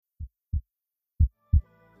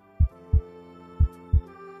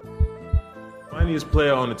funniest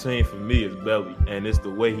player on the team for me is Belly, and it's the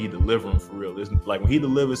way he delivers them for real. It's like when he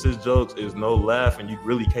delivers his jokes, there's no laugh, and you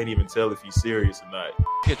really can't even tell if he's serious or not.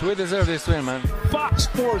 We deserve this win, man. Fox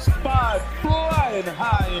Sports 5 flying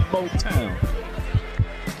high in Motown.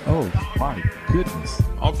 Oh my goodness.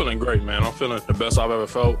 I'm feeling great, man. I'm feeling the best I've ever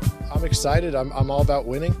felt. I'm excited. I'm all about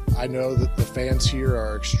winning. I know that the fans here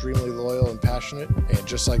are extremely loyal and passionate, and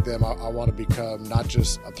just like them, I want to become not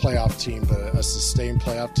just a playoff team, but a sustained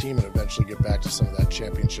playoff team and eventually get back to some of that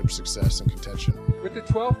championship success and contention. With the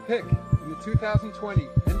 12th pick in the 2020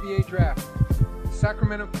 NBA Draft, the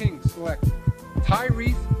Sacramento Kings select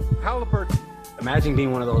Tyrese Halliburton. Imagine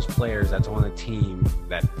being one of those players that's on a team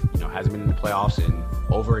that hasn't been in the playoffs in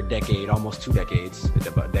over a decade, almost 2 decades,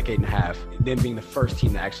 a decade and a half, then being the first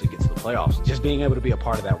team that actually gets to the playoffs. Just being able to be a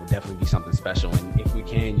part of that would definitely be something special. And if we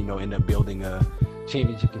can, end up building a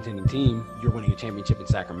championship contending team, you're winning a championship in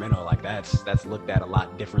Sacramento. Like that's looked at a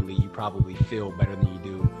lot differently. You probably feel better than you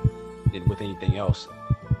do with anything else.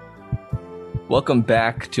 Welcome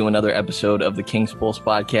back to another episode of the King's Pulse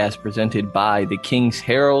podcast presented by the King's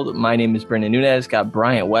Herald. My name is Brendan Nunez. Got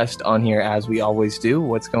Bryant West on here as we always do.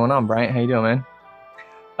 What's going on, Bryant? How you doing,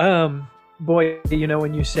 man? Boy,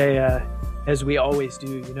 when you say as we always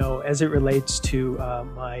do, as it relates to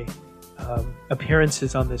my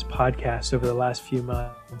appearances on this podcast over the last few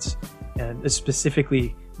months, and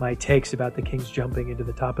specifically my takes about the Kings jumping into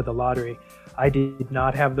the top of the lottery, I did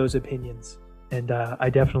not have those opinions. And I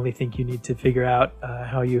definitely think you need to figure out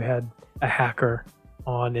how you had a hacker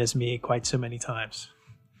on as me quite so many times.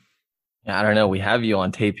 Yeah, I don't know. We have you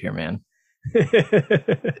on tape here, man.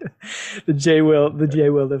 The J Will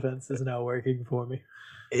defense is not working for me.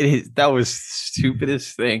 That was the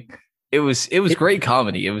stupidest thing. It was great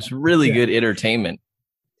comedy. It was really good entertainment.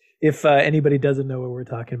 If anybody doesn't know what we're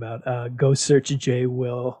talking about, go search Jay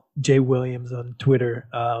Williams on Twitter.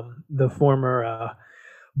 The former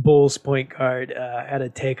Bulls point guard had a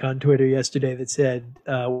take on Twitter yesterday that said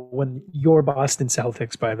when your Boston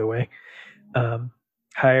Celtics, by the way,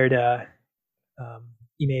 hired Ime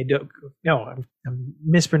Udoka. No, I'm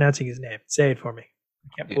mispronouncing his name. Say it for me. I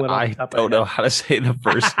can't pull it off the top I don't know how to say the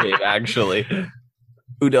first name, actually.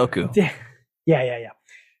 Udoka. Yeah.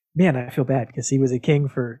 Man, I feel bad because he was a King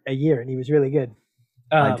for a year and he was really good.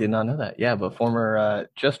 I did not know that. Yeah, but former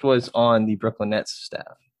just was on the Brooklyn Nets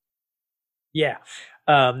staff. Yeah.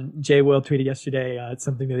 Jay Will tweeted yesterday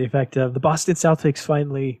something to the effect of the Boston Celtics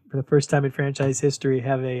finally, for the first time in franchise history,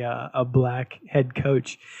 have a black head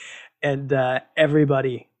coach. And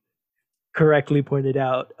everybody correctly pointed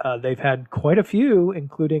out they've had quite a few,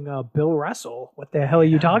 including Bill Russell. What the hell are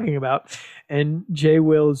you talking about? And Jay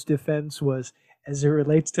Will's defense was, as it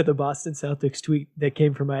relates to the Boston Celtics tweet that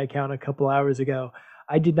came from my account a couple hours ago,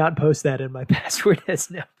 I did not post that and my password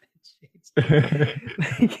has now been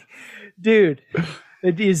changed. Dude,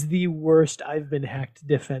 it is the worst I've been hacked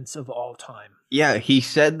defense of all time. Yeah, he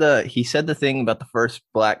said the thing about the first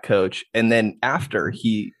black coach, and then after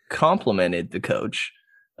he complimented the coach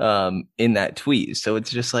in that tweet. So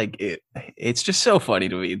it's just like it's just so funny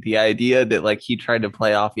to me. The idea that like he tried to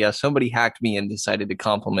play off, somebody hacked me and decided to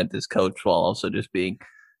compliment this coach while also just being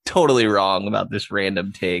totally wrong about this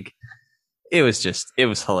random take. It was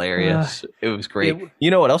hilarious. It was great.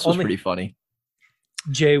 You know what else was pretty funny?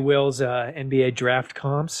 Jay Will's NBA draft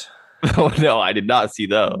comps. Oh no, I did not see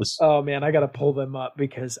those. Oh man, I gotta pull them up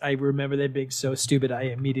because I remember them being so stupid. I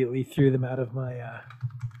immediately threw them out of my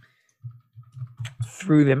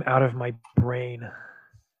brain.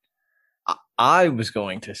 I was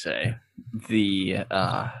going to say the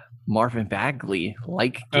Marvin Bagley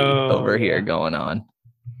over here going on.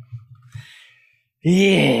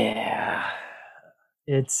 Yeah,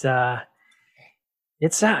 it sucks.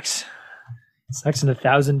 It sucks in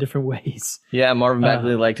 1,000 different ways. Yeah, Marvin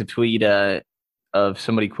Bagley liked a tweet of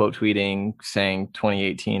somebody quote tweeting saying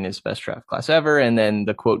 2018 is best draft class ever, and then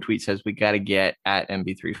the quote tweet says we got to get at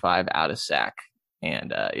MB35 out of Sac,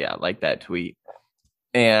 and I like that tweet.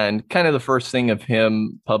 And kind of the first thing of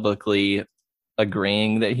him publicly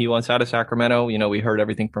agreeing that he wants out of Sacramento. We heard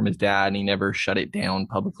everything from his dad, and he never shut it down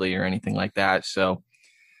publicly or anything like that. So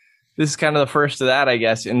this is kind of the first of that, I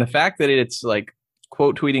guess. And the fact that it's like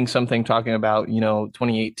quote tweeting something talking about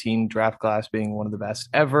 2018 draft class being one of the best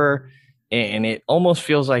ever, and it almost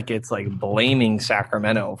feels like it's like blaming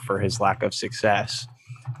Sacramento for his lack of success.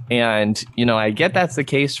 And I get that's the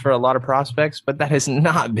case for a lot of prospects, but that has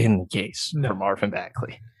not been the case for Marvin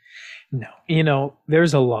Bagley. No,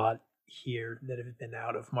 there's a lot here that have been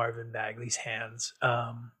out of Marvin Bagley's hands.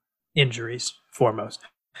 Injuries foremost,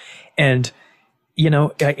 and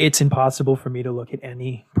it's impossible for me to look at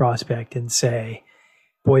any prospect and say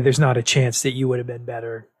boy, there's not a chance that you would have been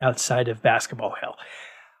better outside of basketball hell.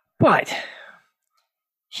 But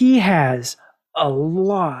he has a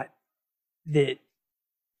lot that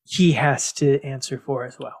he has to answer for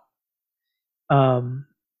as well.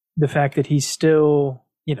 The fact that he's still,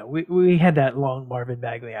 we had that long Marvin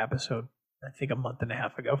Bagley episode, I think a month and a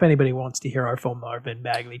half ago. If anybody wants to hear our full Marvin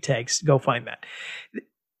Bagley takes, go find that.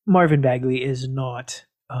 Marvin Bagley is not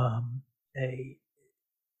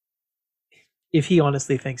if he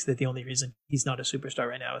honestly thinks that the only reason he's not a superstar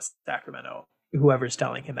right now is Sacramento, whoever's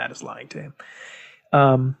telling him that is lying to him.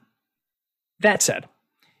 That said,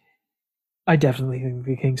 I definitely think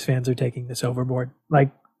the Kings fans are taking this overboard.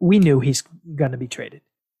 Like, we knew he's going to be traded.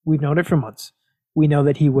 We've known it for months. We know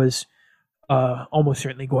that he was almost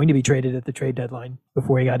certainly going to be traded at the trade deadline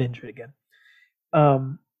before he got injured again.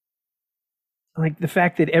 Like, the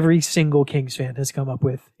fact that every single Kings fan has come up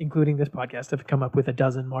with, including this podcast, have come up with a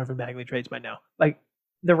dozen Marvin Bagley trades by now. Like,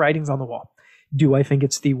 the writing's on the wall. Do I think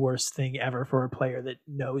it's the worst thing ever for a player that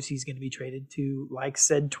knows he's going to be traded to like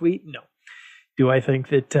said tweet? No. Do I think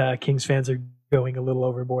that Kings fans are going a little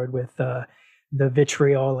overboard with the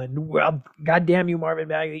vitriol and, well, goddamn you, Marvin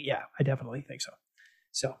Bagley? Yeah, I definitely think so.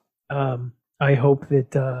 So I hope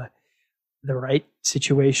that the right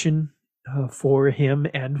situation for him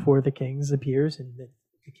and for the Kings appears, and that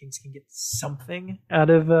the Kings can get something out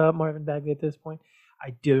of Marvin Bagley at this point.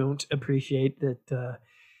 I don't appreciate that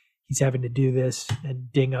he's having to do this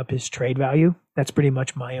and ding up his trade value. That's pretty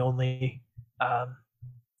much my only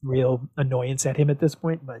real annoyance at him at this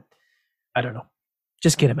point, but I don't know.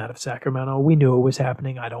 Just get him out of Sacramento. We knew it was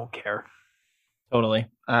happening. I don't care. Totally.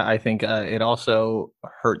 I think it also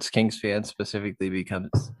hurts Kings fans specifically because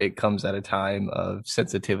it comes at a time of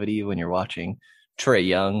sensitivity when you're watching Trae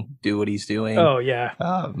Young do what he's doing. Oh, yeah.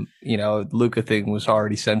 Luka thing was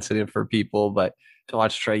already sensitive for people, but to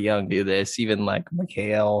watch Trae Young do this, even like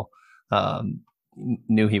Mikhail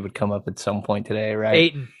knew he would come up at some point today, right?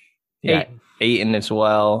 Ayton. Yeah, Ayton as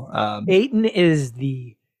well. Ayton is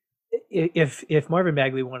if Marvin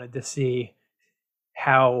Bagley wanted to see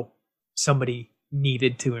how somebody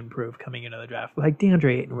needed to improve coming into the draft, like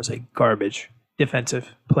DeAndre Ayton was a garbage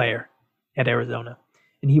defensive player at Arizona,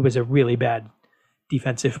 and he was a really bad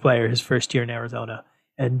defensive player his first year in Arizona.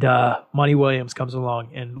 And Monty Williams comes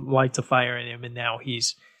along and lights a fire in him, and now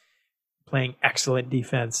he's playing excellent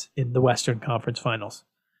defense in the Western Conference Finals.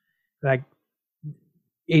 Like,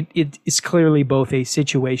 it's clearly both a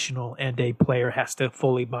situational and a player has to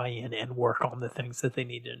fully buy in and work on the things that they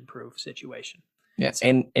need to improve situation. Yes,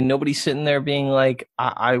 and nobody's sitting there being like,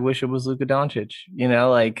 I wish it was Luka Doncic.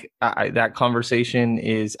 That conversation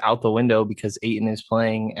is out the window because Ayton is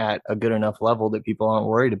playing at a good enough level that people aren't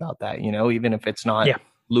worried about that. Even if it's not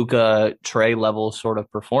Luka Trae level sort of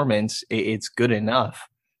performance, it's good enough.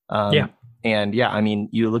 And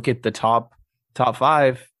you look at the top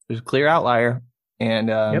five, there's a clear outlier.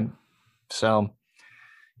 And so,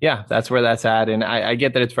 yeah, that's where that's at. And I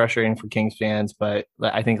get that it's frustrating for Kings fans, but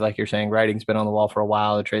I think, like you're saying, writing's been on the wall for a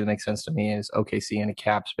while. The trade that makes sense to me is OKC in a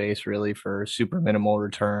cap space, really, for super minimal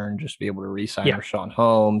return, just to be able to re-sign Rashawn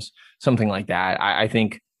Holmes, something like that. I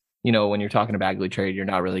think, when you're talking a Bagley trade, you're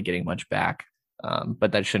not really getting much back.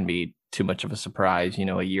 But that shouldn't be too much of a surprise,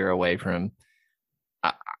 a year away from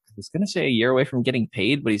I was going to say a year away from getting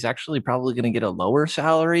paid, but he's actually probably going to get a lower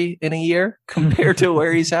salary in a year compared to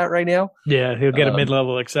where he's at right now. Yeah, he'll get a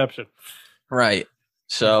mid-level exception. Right.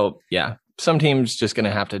 So, yeah, some teams just going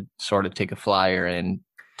to have to sort of take a flyer and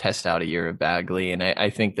test out a year of Bagley. And I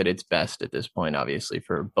think that it's best at this point, obviously,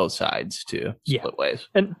 for both sides to split ways.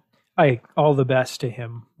 And all the best to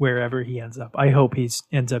him wherever he ends up. I hope he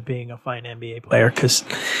ends up being a fine NBA player because,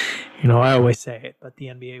 I always say it, but the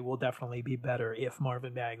NBA will definitely be better if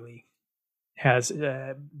Marvin Bagley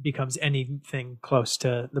becomes anything close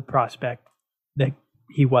to the prospect that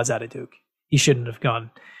he was out of Duke. He shouldn't have gone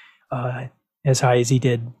as high as he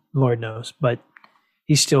did, Lord knows, but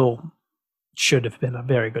he still should have been a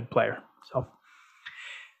very good player. So,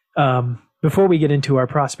 before we get into our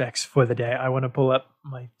prospects for the day, I want to pull up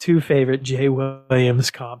my two favorite Jay Williams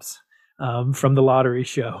comps from the lottery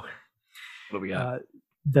show. What do we got?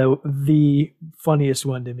 The funniest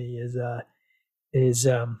one to me is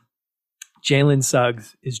Jalen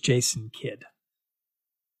Suggs is Jason Kidd.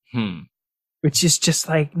 Which is just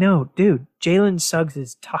like, no, dude, Jalen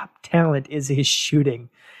Suggs' top talent is his shooting.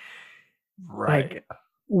 Right. Like,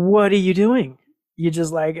 what are you doing? You're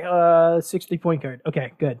just like 60-point guard.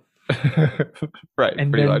 Okay, good. Right,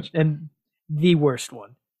 and pretty much. And the worst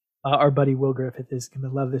one, our buddy Will Griffith is going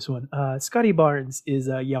to love this one. Scotty Barnes is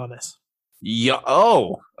Giannis.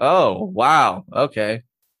 Oh, wow. Okay.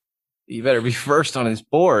 You better be first on his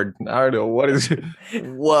board. I don't know what is.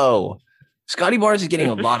 Whoa, Scotty Barnes is getting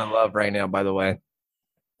a lot of love right now. By the way,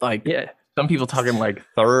 like some people talking like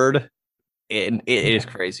third. It is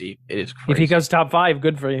crazy. It is crazy. If he goes top 5,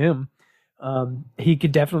 good for him. He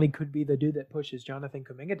could be the dude that pushes Jonathan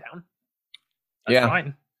Kuminga down. That's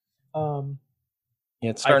fine.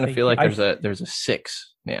 It's starting to feel like there's a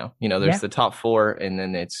 6 now. There's the top 4, and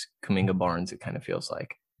then it's Kuminga Barnes. It kind of feels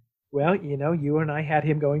like. Well, you and I had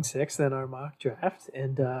him going 6th in our mock draft,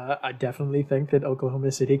 and I definitely think that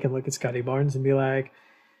Oklahoma City can look at Scotty Barnes and be like,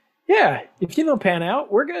 "Yeah, if you don't pan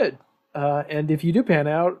out, we're good." And if you do pan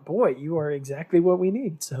out, boy, you are exactly what we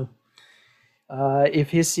need. So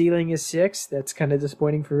if his ceiling is 6, that's kind of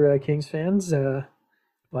disappointing for Kings fans.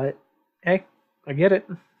 But hey, I get it.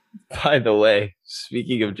 By the way,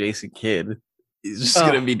 speaking of Jason Kidd, he's just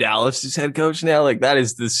going to be Dallas' head coach now. Like, that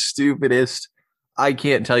is the stupidest. I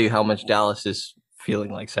can't tell you how much Dallas is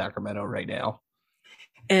feeling like Sacramento right now.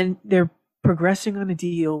 And they're progressing on a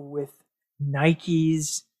deal with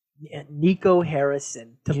Nike's Nico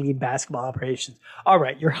Harrison to lead basketball operations. All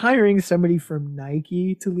right, you're hiring somebody from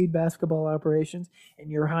Nike to lead basketball operations,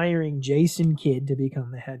 and you're hiring Jason Kidd to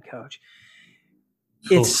become the head coach.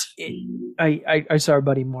 I saw our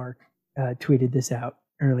buddy Mark tweeted this out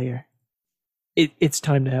earlier. It's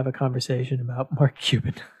time to have a conversation about Mark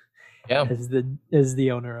Cuban as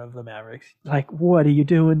the owner of the Mavericks. Like, what are you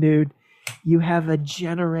doing, dude? You have a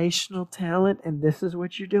generational talent, and this is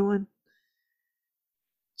what you're doing?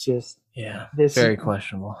 This very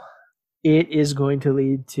questionable. It is going to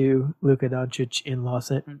lead to Luka Doncic in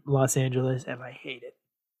Los Angeles, and I hate it.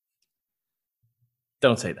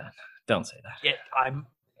 Don't say that. Yeah,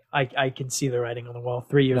 I can see the writing on the wall.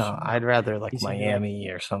 3 years. No, I'd rather like Miami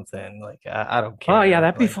or something. Like I don't care. Oh yeah,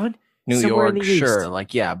 that'd be fun. New Somewhere York, in the sure. East.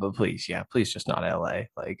 Like but please just not LA.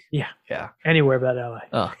 Like yeah, anywhere but LA.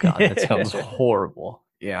 Oh god, that sounds horrible.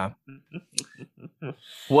 Yeah.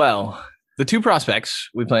 Well, the 2 prospects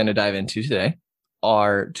we plan to dive into today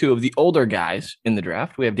are 2 of the older guys in the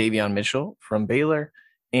draft. We have Davion Mitchell from Baylor,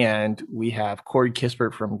 and we have Corey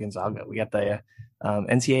Kispert from Gonzaga. We got the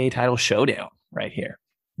NCAA title showdown right here.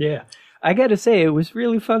 Yeah. I got to say, it was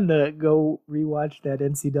really fun to go rewatch that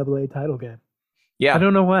NCAA title game. Yeah. I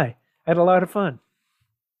don't know why. I had a lot of fun.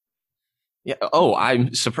 Yeah. Oh,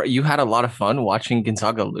 I'm surprised you had a lot of fun watching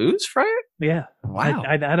Gonzaga lose, Frank? Yeah. Wow.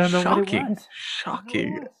 I don't know what it was.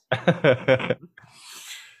 Shocking.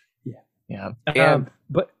 Yeah.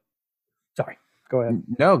 But sorry, go ahead.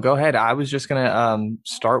 No, go ahead. I was just gonna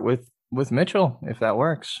start with Mitchell, if that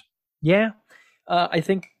works. Yeah. I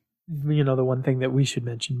think the one thing that we should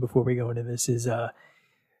mention before we go into this is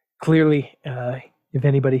clearly if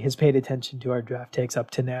anybody has paid attention to our draft takes up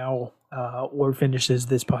to now or finishes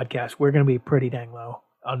this podcast, we're going to be pretty dang low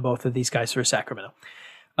on both of these guys for Sacramento.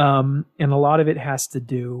 And a lot of it has to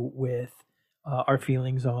do with our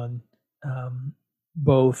feelings on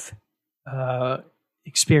both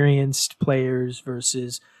experienced players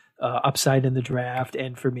versus upside in the draft.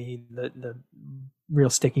 And for me, the real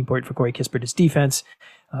sticking point for Corey Kispert is defense.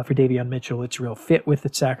 For Davion Mitchell, it's a real fit with the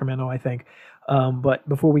Sacramento, I think. But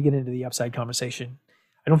before we get into the upside conversation,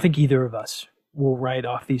 I don't think either of us will write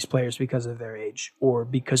off these players because of their age or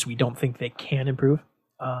because we don't think they can improve.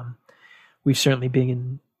 We've certainly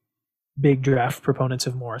been big draft proponents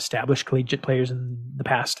of more established collegiate players in the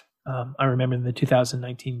past. I remember in the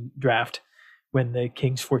 2019 draft when the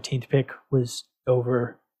Kings' 14th pick was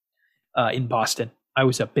over in Boston. I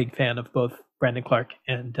was a big fan of both Brandon Clark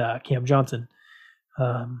and Cam Johnson,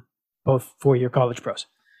 both 4-year college pros.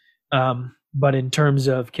 But in terms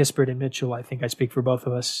of Kispert and Mitchell, I think I speak for both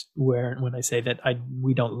of us when I say that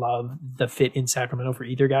we don't love the fit in Sacramento for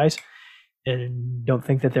either guys and don't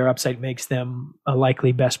think that their upside makes them a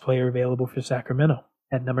likely best player available for Sacramento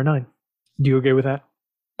at number 9. Do you agree with that?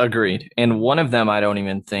 Agreed. And one of them I don't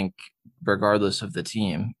even think, regardless of the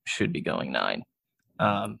team, should be going 9.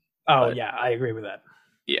 Yeah, I agree with that.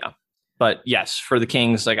 Yeah. But yes, for the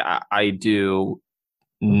Kings, like I do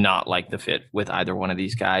not like the fit with either one of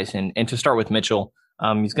these guys. And to start with Mitchell,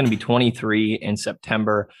 he's going to be 23 in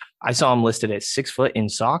September. I saw him listed at 6 foot in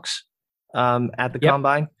socks at the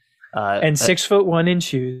combine. And 6'1" in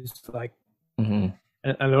shoes. Like, I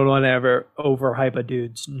don't want to ever overhype a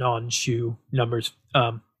dude's non-shoe numbers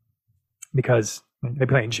because they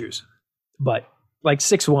play in shoes. But like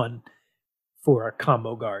 6'1" for a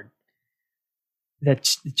combo guard,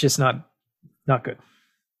 that's just not good.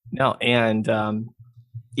 No, and the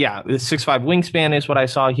 6'5" wingspan is what I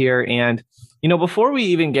saw here. And, before we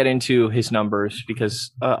even get into his numbers,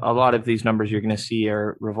 because a lot of these numbers you're going to see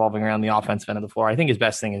are revolving around the offensive end of the floor, I think his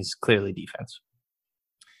best thing is clearly defense.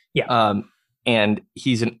 Yeah. and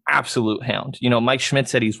he's an absolute hound. You know, Mike Schmidt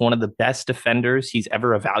said he's one of the best defenders he's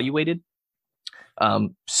ever evaluated.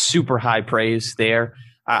 Super high praise there.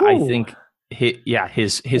 I think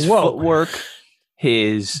his footwork,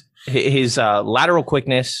 his lateral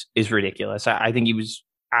quickness is ridiculous. I think he was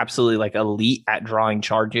absolutely like elite at drawing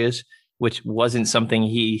charges, which wasn't something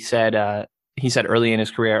he said early in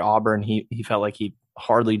his career at Auburn. He felt like he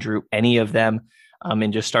hardly drew any of them,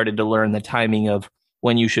 and just started to learn the timing of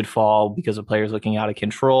when you should fall because of players looking out of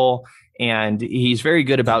control. And he's very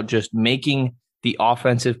good about just making the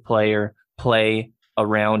offensive player play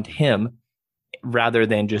around him rather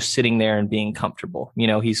than just sitting there and being comfortable. You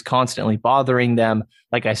know, he's constantly bothering them.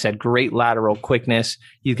 Like I said, great lateral quickness.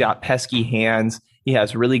 He's got pesky hands. He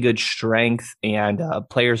has really good strength, and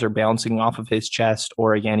players are bouncing off of his chest,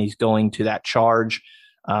 or again, he's going to that charge.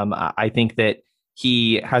 I think that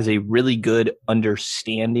he has a really good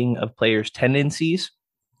understanding of players' tendencies.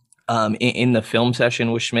 In the film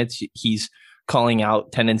session with Schmitz, he's calling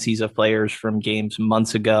out tendencies of players from games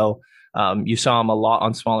months ago. You saw him a lot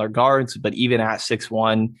on smaller guards, but even at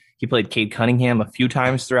 6'1", he played Cade Cunningham a few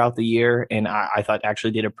times throughout the year, and I thought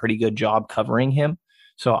actually did a pretty good job covering him.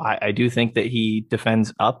 So I do think that he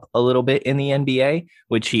defends up a little bit in the NBA,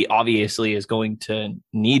 which he obviously is going to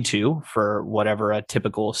need to for whatever a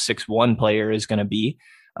typical 6'1" player is going to be.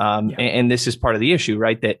 And this is part of the issue,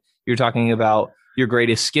 right? That you're talking about your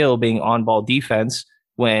greatest skill being on-ball defense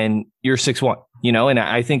when you're 6'1", you know? And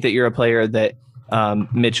I think that you're a player that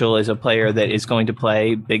Mitchell is a player that is going to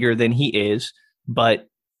play bigger than he is, but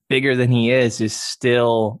bigger than he is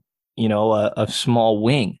still, you know, a small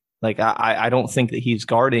wing. Like, I don't think that he's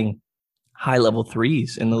guarding high-level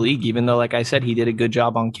threes in the league, even though, like I said, he did a good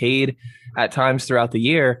job on Cade at times throughout the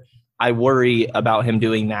year. I worry about him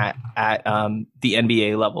doing that at the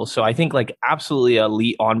NBA level. So I think, like, absolutely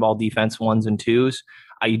elite on-ball defense, 1s and 2s.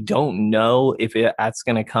 I don't know if that's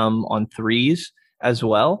going to come on 3s as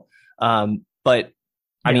well. But,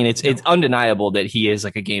 I mean, it's undeniable that he is,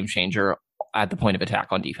 like, a game changer at the point of attack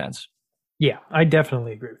on defense. Yeah, I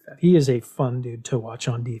definitely agree with that. He is a fun dude to watch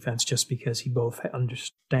on defense just because he both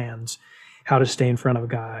understands how to stay in front of a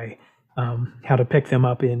guy, how to pick them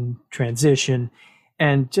up in transition,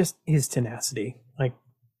 and just his tenacity. Like,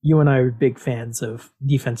 you and I are big fans of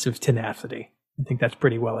defensive tenacity. I think that's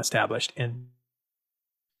pretty well established. And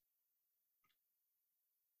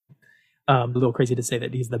a little crazy to say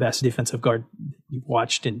that he's the best defensive guard you've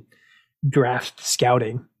watched in draft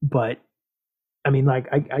scouting, but I mean, like,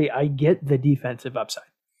 I get the defensive upside.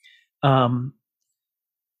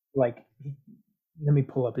 Like, let me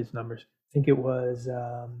pull up his numbers. I think it was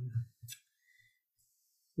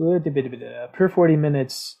per 40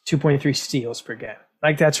 minutes, 2.3 steals per game.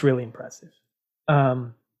 Like, that's really impressive.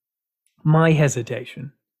 My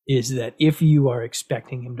hesitation is that if you are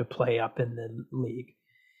expecting him to play up in the league,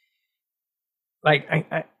 like,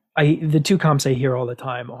 I the two comps I hear all the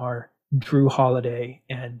time are Drew Holiday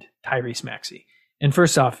and Tyrese Maxey. And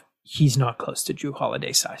first off, he's not close to Drew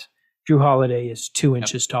Holiday's size. Drew Holiday is 2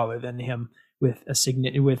 inches taller than him with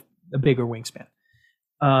a bigger wingspan.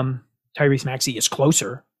 Tyrese Maxey is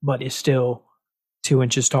closer, but is still 2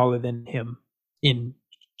 inches taller than him in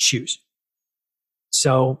shoes.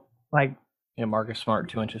 So, like, yeah, Marcus Smart,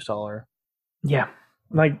 2 inches taller. Yeah,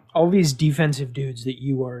 like, all these defensive dudes that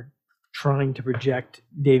you are trying to project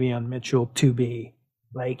Davion Mitchell to be,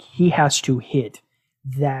 like, he has to hit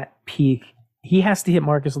that peak. He has to hit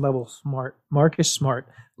Marcus Smart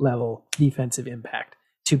level defensive impact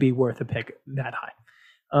to be worth a pick that high.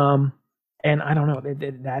 And I don't know,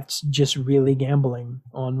 that's just really gambling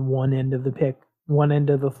on one end of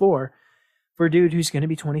the floor for a dude who's going to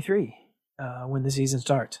be 23 when the season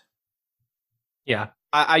starts. Yeah,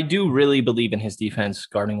 I do really believe in his defense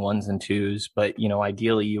guarding 1s and 2s, but, you know,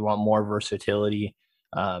 ideally you want more versatility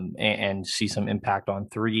and see some impact on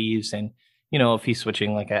 3s. And, you know, if he's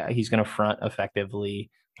switching, like, he's going to front effectively,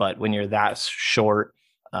 but when you're that short,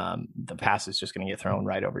 the pass is just going to get thrown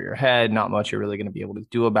right over your head. Not much you're really going to be able to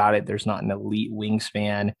do about it. There's not an elite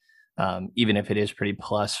wingspan, even if it is pretty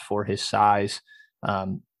plus for his size.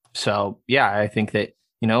 So, yeah, I think that,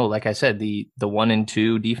 you know, like I said, the 1 and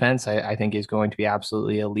 2 defense, I think is going to be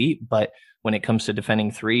absolutely elite. But when it comes to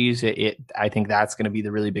defending 3s, I think that's going to be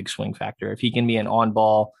the really big swing factor. If he can be an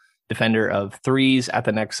on-ball defender of 3s at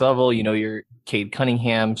the next level, you know, your Cade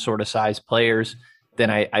Cunningham sort of size players, then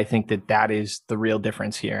I think that is the real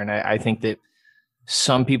difference here. And I think that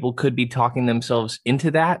some people could be talking themselves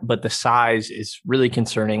into that, but the size is really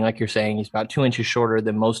concerning. Like you're saying, he's about 2 inches shorter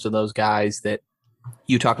than most of those guys that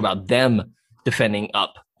you talk about them defending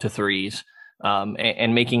up to 3s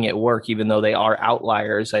and making it work, even though they are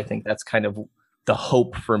outliers. I think that's kind of the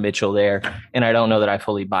hope for Mitchell there. And I don't know that I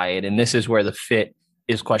fully buy it. And this is where the fit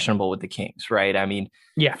is questionable with the Kings, right? I mean,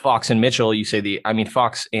 Fox and Mitchell,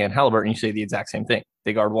 Fox and Halliburton, you say the exact same thing.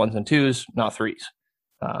 They guard 1s and 2s, not 3s.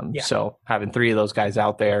 So having 3 of those guys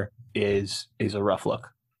out there is a rough look.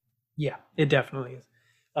 Yeah, it definitely is.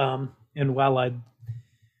 And while I'd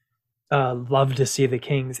love to see the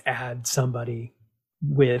Kings add somebody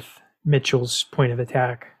with Mitchell's point of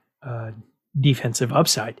attack defensive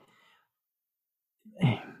upside,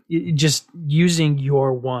 just using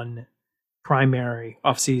your one primary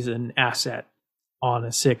offseason asset on a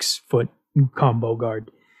 6-foot combo guard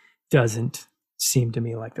doesn't seem to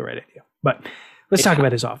me like the right idea. But let's talk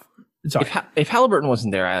about his off. Sorry. If Halliburton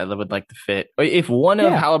wasn't there, I would like the fit. If one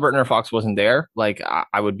of Halliburton or Fox wasn't there, like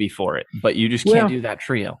I would be for it. But you just can't do that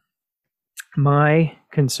trio. My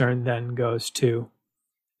concern then goes to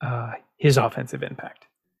his offensive impact.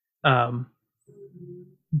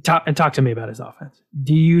 Talk to me about his offense.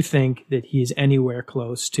 Do you think that he's anywhere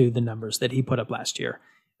close to the numbers that he put up last year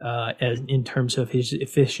in terms of his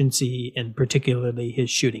efficiency and particularly his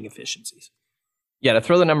shooting efficiencies? Yeah, to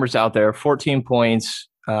throw the numbers out there, 14 points,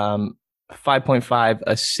 5.5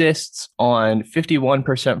 assists on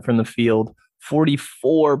 51% from the field,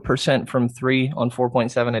 44% from 3 on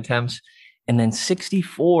 4.7 attempts, and then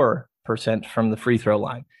 64% from the free throw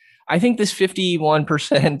line. I think this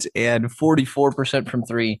 51% and 44% from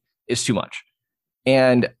 3 is too much.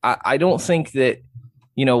 And I don't think that,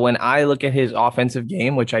 when I look at his offensive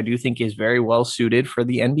game, which I do think is very well suited for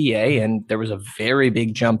the NBA, and there was a very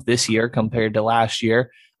big jump this year compared to last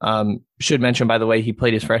year. Should mention, by the way, he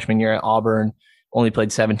played his freshman year at Auburn, only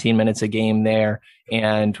played 17 minutes a game there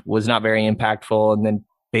and was not very impactful. And then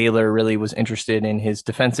Baylor really was interested in his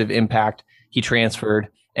defensive impact. He transferred.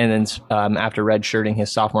 And then after redshirting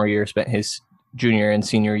his sophomore year, spent his junior and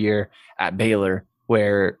senior year at Baylor,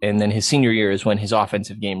 and then his senior year is when his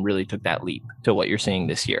offensive game really took that leap to what you're seeing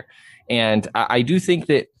this year. And I do think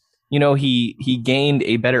that, he gained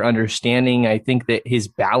a better understanding. I think that his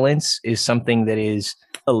balance is something that is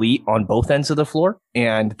elite on both ends of the floor.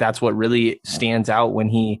 And that's what really stands out when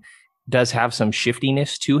he does have some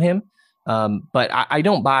shiftiness to him. But I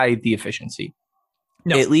don't buy the efficiency.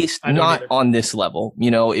 No, at least not on this level.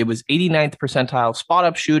 It was 89th percentile spot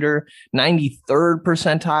up shooter, 93rd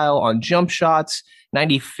percentile on jump shots,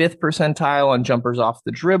 95th percentile on jumpers off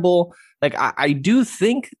the dribble. Like I do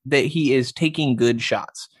think that he is taking good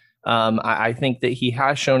shots. I think that he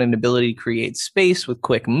has shown an ability to create space with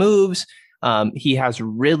quick moves. He has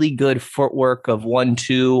really good footwork of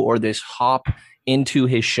 1-2 or this hop into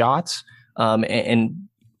his shots. And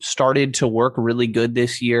started to work really good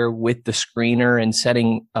this year with the screener and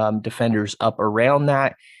setting defenders up around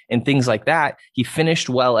that and things like that. He finished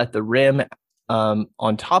well at the rim.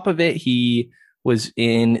 On top of it, he was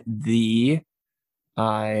in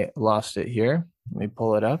I lost it here. Let me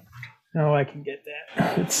pull it up. Oh, I can get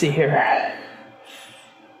that. Let's see here.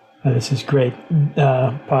 Oh, this is great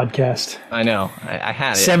podcast. I know. I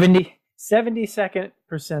had it. 72nd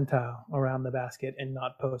percentile around the basket and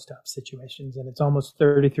not post-up situations, and it's almost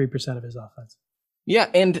 33% of his offense. Yeah,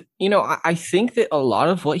 and I think that a lot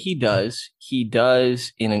of what he does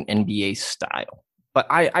in an NBA style. But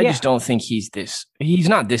I just don't think he's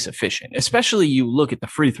not this efficient. Especially you look at the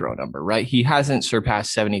free throw number, right? He hasn't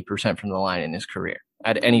surpassed 70% from the line in his career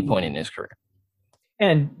at any point in his career.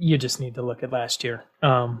 And you just need to look at last year.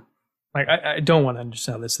 I don't want to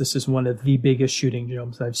undersell this. This is one of the biggest shooting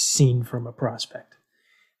jumps I've seen from a prospect,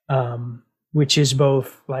 which is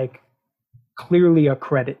both clearly a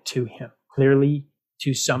credit to him. Clearly,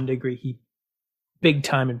 to some degree, he big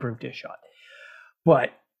time improved his shot.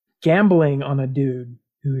 But gambling on a dude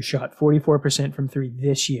who shot 44% from 3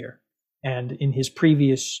 this year, and in his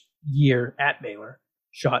previous year at Baylor,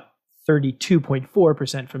 shot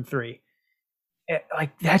 32.4% from 3,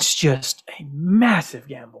 that's just a massive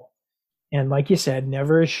gamble. And like you said,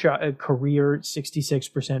 never shot a career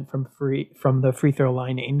 66% from the free throw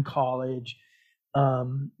line in college.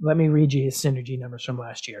 Let me read you his synergy numbers from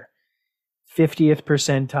last year. 50th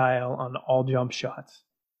percentile on all jump shots.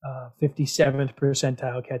 57th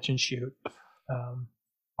percentile catch and shoot.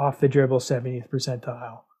 Off the dribble, 70th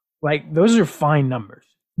percentile. Those are fine numbers.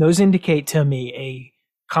 Those indicate to me a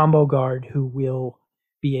combo guard who will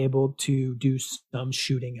be able to do some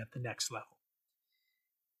shooting at the next level.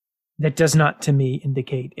 That does not, to me,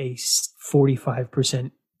 indicate a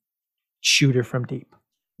 45% shooter from deep.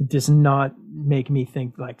 It does not make me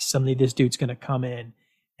think suddenly this dude's going to come in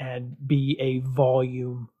and be a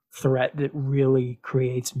volume threat that really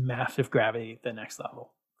creates massive gravity at the next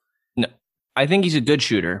level. No, I think he's a good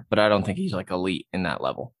shooter, but I don't think he's elite in that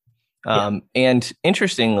level. And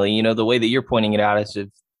interestingly, the way that you're pointing it out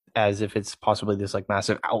as if it's possibly this like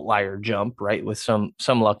massive outlier jump, right? With some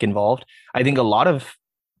luck involved. I think a lot of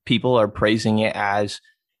people are praising it as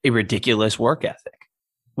a ridiculous work ethic,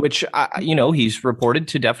 which he's reported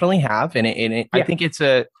to definitely have, and I think it's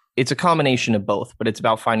a combination of both, but it's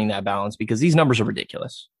about finding that balance because these numbers are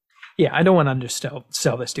ridiculous. Yeah, I don't want to undersell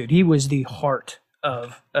this dude. He was the heart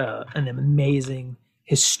of an amazing,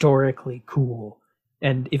 historically cool,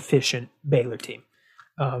 and efficient Baylor team.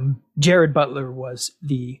 Jared Butler was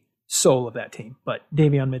the soul of that team, but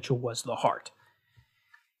Davion Mitchell was the heart.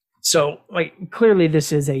 So, clearly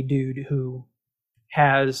this is a dude who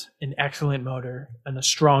has an excellent motor and a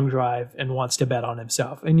strong drive and wants to bet on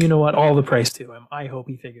himself. And you know what? All the praise to him. I hope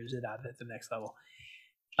he figures it out at the next level.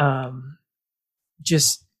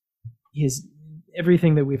 Just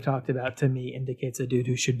everything that we've talked about to me indicates a dude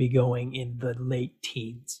who should be going in the late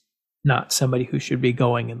teens, not somebody who should be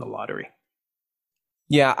going in the lottery.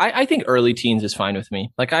 Yeah, I think early teens is fine with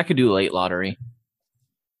me. I could do late lottery.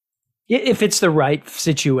 If it's the right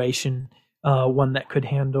situation, one that could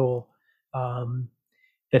handle,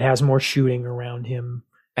 that has more shooting around him.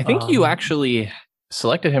 I think you actually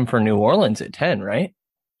selected him for New Orleans at 10, right?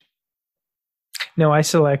 No, I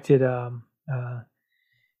selected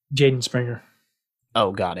Jaden Springer.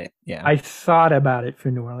 Oh, got it. Yeah. I thought about it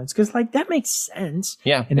for New Orleans because that makes sense.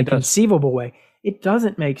 Yeah, in a conceivable way. It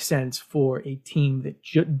doesn't make sense for a team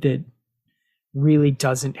that really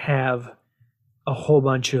doesn't have a whole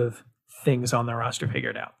bunch of things on their roster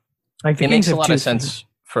figured out. It makes a lot of sense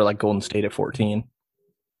for Golden State at 14.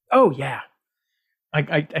 Oh yeah,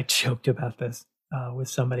 I joked about this with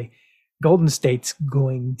somebody. Golden State's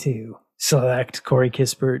going to select Corey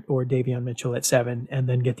Kispert or Davion Mitchell at 7 and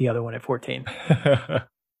then get the other one at 14.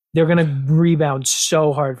 They're going to rebound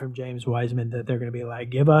so hard from James Wiseman that they're going to be like,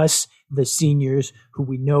 give us the seniors who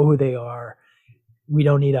we know who they are. We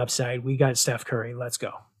don't need upside. We got Steph Curry. Let's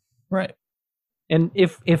go. Right. And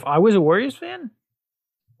if I was a Warriors fan,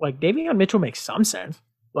 Davion Mitchell makes some sense.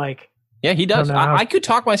 Yeah, he does. I could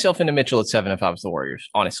talk myself into Mitchell at 7 if I was the Warriors,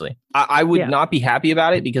 honestly. I would not be happy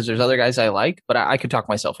about it because there's other guys I like, but I could talk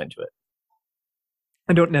myself into it.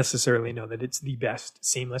 I don't necessarily know that it's the best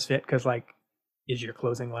seamless fit because, is your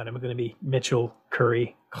closing lineup going to be Mitchell,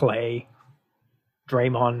 Curry, Clay,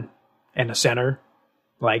 Draymond, and a center?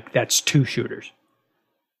 That's 2 shooters.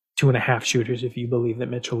 2.5 shooters if you believe that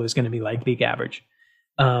Mitchell is going to be league average.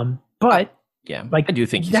 But yeah, I do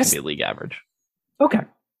think he's going to be league average. Okay.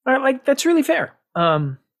 All right, that's really fair.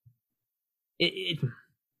 It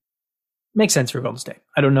makes sense for Golden State.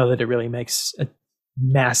 I don't know that it really makes a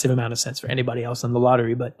massive amount of sense for anybody else in the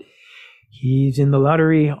lottery, but he's in the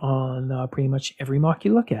lottery on pretty much every mock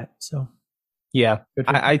you look at. So, yeah,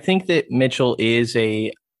 I think that Mitchell is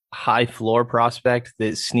a high floor prospect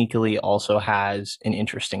that sneakily also has an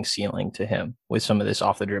interesting ceiling to him with some of this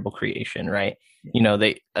off the dribble creation, right?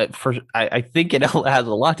 I think it has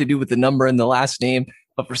a lot to do with the number and the last name,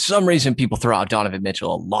 but for some reason people throw out Donovan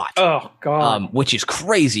Mitchell a lot. Oh God. Which is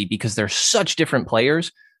crazy because they're such different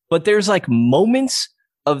players, but there's moments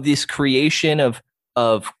of this creation of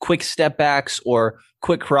quick step backs or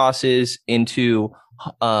quick crosses into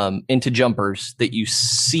jumpers that you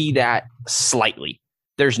see that slightly.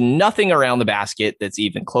 There's nothing around the basket that's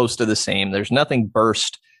even close to the same. There's nothing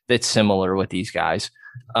burst that's similar with these guys.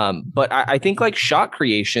 But I think shot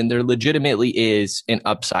creation, there legitimately is an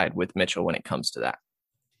upside with Mitchell when it comes to that.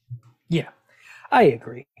 Yeah, I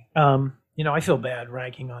agree. I feel bad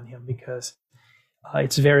ranking on him because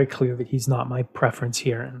it's very clear that he's not my preference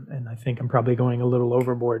here. And I think I'm probably going a little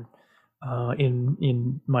overboard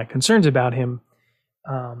in my concerns about him.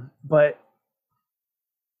 But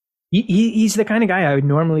he's the kind of guy I would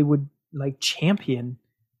normally would champion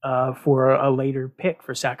for a later pick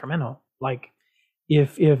for Sacramento.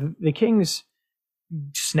 If the Kings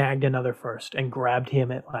snagged another first and grabbed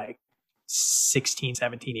him at 16,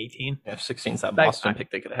 17, 18. Yeah, 16's that Boston pick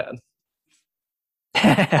they could have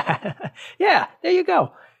had. Yeah, there you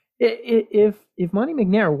go. If Monty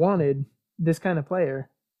McNair wanted this kind of player,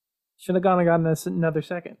 should have gone and gotten us another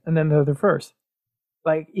second and then the other first.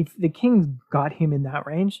 If the Kings got him in that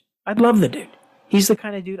range, I'd love the dude. He's the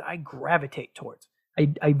kind of dude I gravitate towards.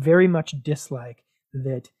 I very much dislike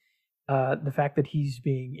that the fact that he's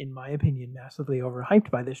being, in my opinion, massively overhyped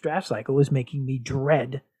by this draft cycle is making me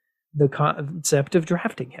dread the concept of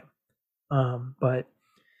drafting him. But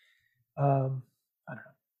I don't know.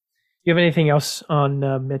 Do you have anything else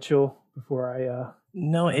on Mitchell before I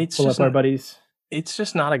no, it's pull just up our buddies? It's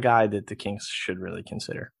just not a guy that the Kings should really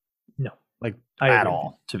consider. No. At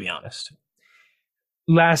all, to be honest.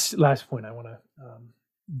 Last point I want to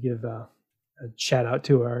give a shout out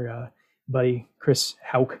to our buddy Chris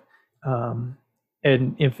Hauk.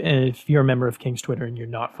 And if you're a member of King's Twitter and you're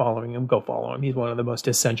not following him, go follow him. He's one of the most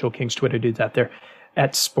essential King's Twitter dudes out there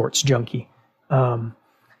at Sports Junkie.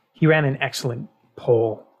 He ran an excellent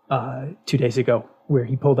poll 2 days ago where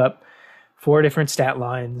he pulled up 4 different stat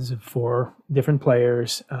lines of 4 different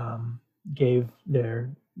players, gave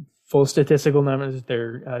their full statistical numbers,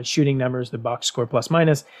 their shooting numbers, the box score plus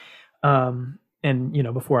minus. And,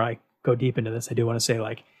 before I go deep into this, I do want to say,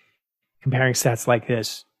 like, comparing stats like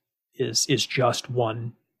this is just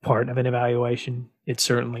one part of an evaluation. It's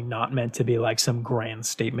certainly not meant to be like some grand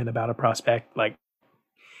statement about a prospect. Like,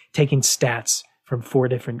 taking stats from 4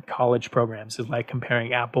 different college programs is like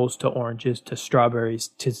comparing apples to oranges to strawberries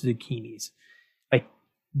to zucchinis. Like,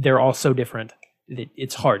 they're all so different.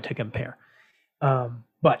 It's hard to compare.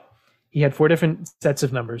 But he had 4 different sets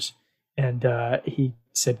of numbers, and he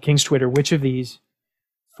said, King's Twitter, which of these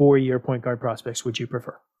 4-year point guard prospects would you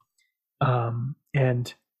prefer?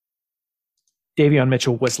 And Davion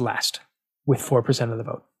Mitchell was last with 4% of the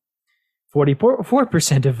vote.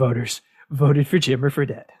 44% of voters voted for Jimmer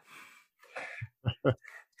Fredette.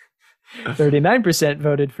 39%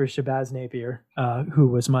 voted for Shabazz Napier, who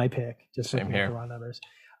was my pick, just looking at the raw numbers.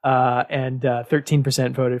 And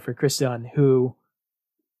 13% voted for Chris Dunn, who,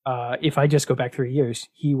 if I just go back 3 years,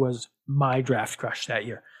 he was my draft crush that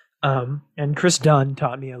year. And Chris Dunn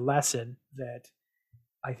taught me a lesson that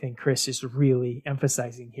I think Chris is really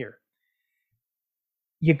emphasizing here.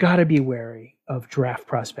 You got to be wary of draft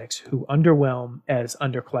prospects who underwhelm as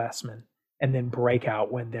underclassmen and then break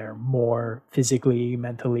out when they're more physically,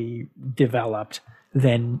 mentally developed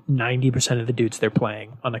than 90% of the dudes they're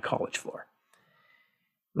playing on a college floor.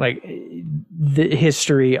 Like, the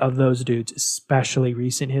history of those dudes, especially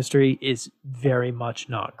recent history, is very much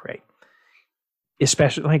not great.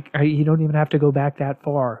 Especially, like, you don't even have to go back that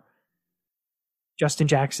far. Justin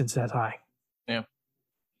Jackson says hi. Yeah.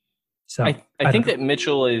 So I think that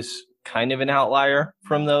Mitchell is kind of an outlier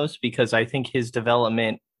from those, because I think his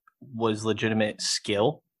development was legitimate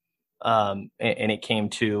skill. And it came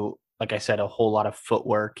to, like I said, a whole lot of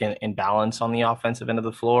footwork and balance on the offensive end of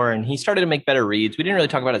the floor. And he started to make better reads. We didn't really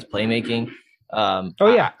talk about his playmaking.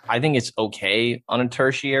 I think it's okay on a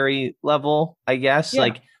tertiary level, I guess. Yeah.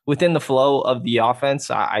 Like, within the flow of the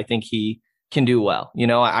offense, I think he can do well.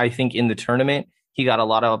 I think in the tournament, he got a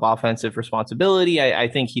lot of offensive responsibility. I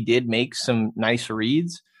think he did make some nice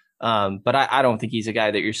reads, but I don't think he's a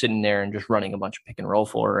guy that you're sitting there and just running a bunch of pick and roll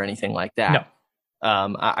for or anything like that.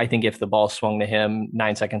 No. I think if the ball swung to him,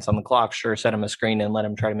 9 seconds on the clock, sure, set him a screen and let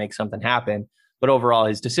him try to make something happen. But overall,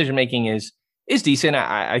 his decision making is decent.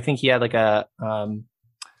 I think he had like a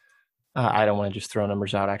I don't want to just throw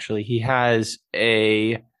numbers out. Actually, he has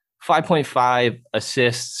a 5.5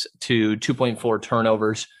 assists to 2.4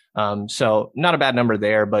 turnovers. So not a bad number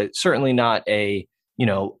there, but certainly not a,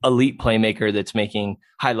 elite playmaker that's making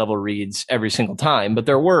high level reads every single time. But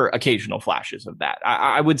there were occasional flashes of that.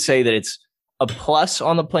 I would say that it's a plus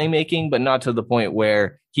on the playmaking, but not to the point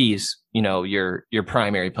where he's, your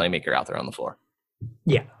primary playmaker out there on the floor.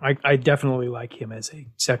 Yeah, I definitely like him as a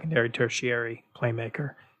secondary, tertiary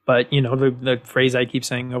playmaker. But, the phrase I keep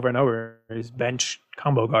saying over and over is bench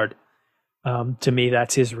combo guard. To me,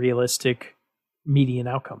 that's his realistic median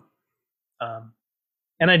outcome.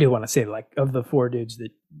 And I do want to say, like, of the 4 dudes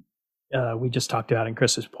that we just talked about in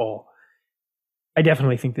Chris's poll, I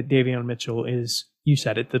definitely think that Davion Mitchell is, you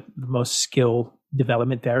said it, the most skill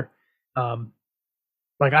development there.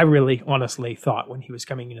 Like, I really honestly thought when he was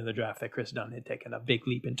coming into the draft that Chris Dunn had taken a big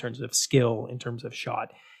leap in terms of skill, in terms of shot.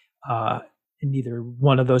 And neither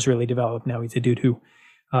one of those really developed. Now he's a dude who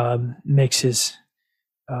makes his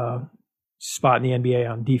spot in the NBA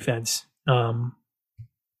on defense.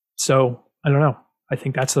 So I don't know. I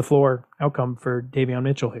think that's the floor outcome for Davion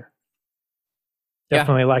Mitchell here.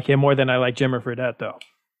 Definitely like him more than I like Jimmer Fredette, though.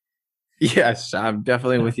 Yes, I'm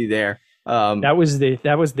definitely with you there. That was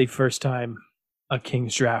the first time a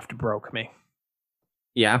Kings draft broke me.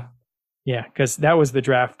 Yeah. Yeah, because that was the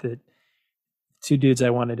draft that 2 dudes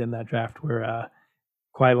I wanted in that draft were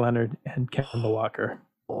Kawhi Leonard and Kemba Walker.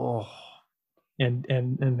 Oh.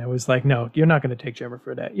 And I was like, no, you're not going to take Jimmer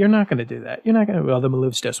Fredette. You're not going to do that. You're not going to. Well, the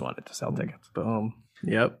Maloofs just wanted to sell tickets. Boom.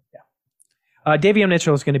 Yep. Yeah. Davion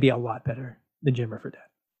Mitchell is going to be a lot better than Jimmer Fredette.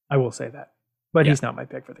 I will say that. But he's not my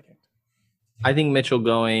pick for the Kings. I think Mitchell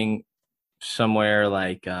going somewhere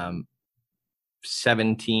like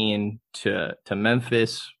 17 to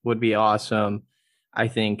Memphis would be awesome. I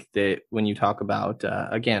think that when you talk about,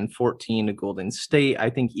 again, 14 to Golden State, I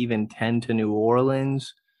think even 10 to New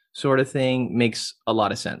Orleans sort of thing makes a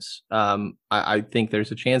lot of sense. I think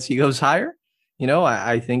there's a chance he goes higher,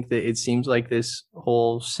 I think that it seems like this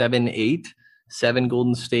whole 7-8, 7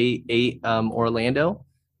 Golden State, 8 Orlando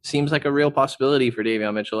seems like a real possibility for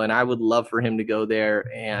Davion Mitchell. And I would love for him to go there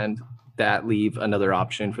and that leave another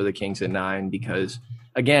option for the Kings at 9, because,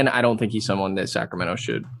 again, I don't think he's someone that Sacramento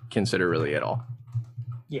should consider really at all.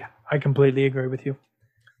 Yeah, I completely agree with you.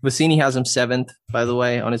 Vecini has him 7th, by the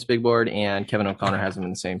way, on his big board, and Kevin O'Connor has him in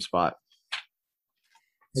the same spot.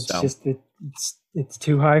 It's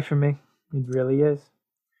too high for me. It really is.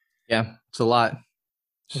 Yeah, it's a lot.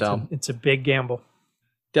 So it's a big gamble.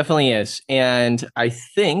 Definitely is. And I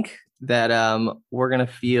think that we're going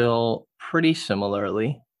to feel pretty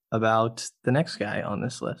similarly about the next guy on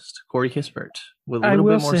this list, Corey Kispert, with a little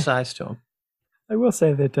bit more size to him. I will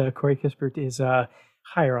say that Corey Kispert is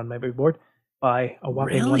higher on my big board by a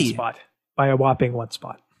whopping one spot. By a whopping one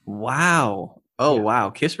spot. Wow. Oh, yeah. Wow.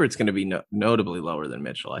 Kispert's going to be notably lower than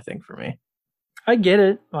Mitchell, I think, for me. I get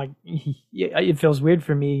it. Like, it feels weird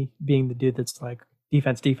for me being the dude that's like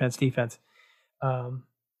defense. But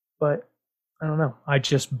I don't know. I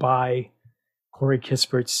just buy Corey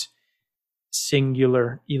Kispert's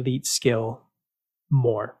singular elite skill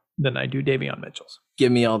more than I do Davion Mitchell's.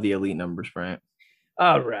 Give me all the elite numbers, Bryant.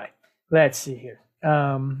 All right. Let's see here.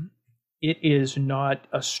 It is not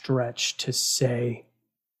a stretch to say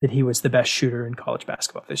that he was the best shooter in college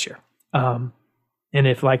basketball this year. And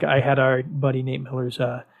if, like, I had our buddy Nate Miller's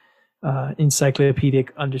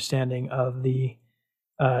encyclopedic understanding of the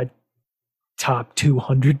top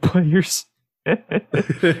 200 players,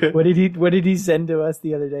 what did he send to us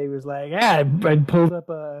the other day? He was like, I pulled up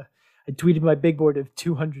I tweeted my big board of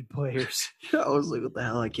 200 players. I was like, what the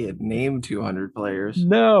hell? I can't name 200 players.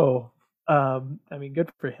 No. I mean, good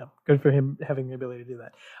for him. Good for him having the ability to do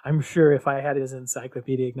that. I'm sure if I had his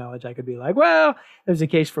encyclopedic knowledge, I could be like, well, there's a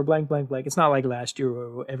case for blank, blank, blank. It's not like last year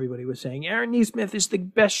where everybody was saying Aaron Nesmith is the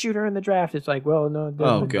best shooter in the draft. It's like, well, no,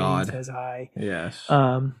 oh God, says high. Yes.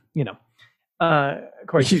 Corey,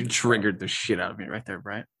 you triggered the shit out of me right there,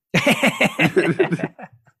 Brian.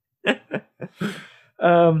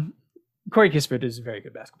 Corey Kispert is a very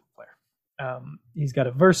good basketball player. He's got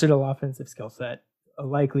a versatile offensive skill set, a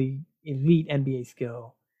likely elite NBA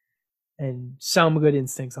skill, and some good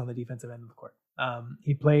instincts on the defensive end of the court.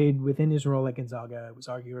 He played within his role at Gonzaga, was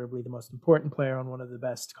arguably the most important player on one of the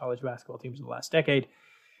best college basketball teams in the last decade.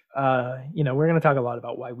 We're going to talk a lot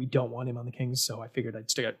about why we don't want him on the Kings, so I figured I'd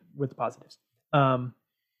stick with the positives.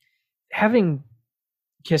 Having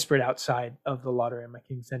Kispert outside of the lottery on my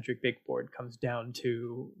King-centric big board comes down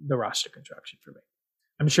to the roster construction for me.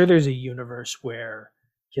 I'm sure there's a universe where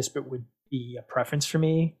Kispert would be a preference for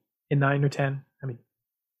me in 9 or 10. I mean,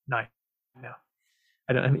 9 now.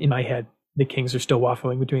 In my head, the Kings are still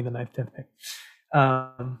waffling between the 9th and 10th pick.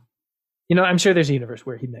 I'm sure there's a universe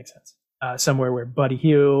where he'd make sense. Somewhere where Buddy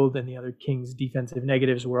Hield and the other Kings' defensive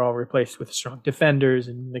negatives were all replaced with strong defenders,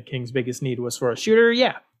 and the Kings' biggest need was for a shooter.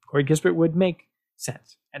 Yeah, Corey Kispert would make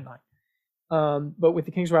sense at 9. But with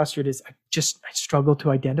the Kings roster, I struggle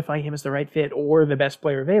to identify him as the right fit or the best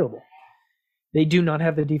player available. They do not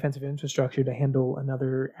have the defensive infrastructure to handle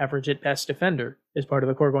another average at best defender as part of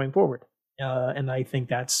the core going forward. And I think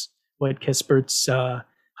that's what Kispert's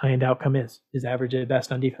high-end outcome is average at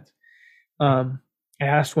best on defense. I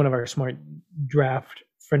asked one of our smart draft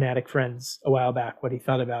fanatic friends a while back what he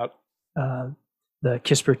thought about the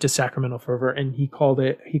Kispert to Sacramento fervor, and he called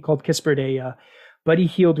Kispert a Buddy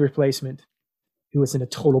Hield replacement who was in a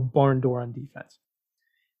total barn door on defense.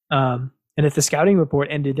 And if the scouting report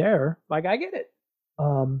ended there, like, I get it.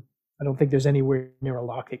 I don't think there's anywhere near a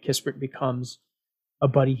lock that Kispert becomes a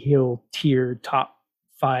Buddy Hield tier top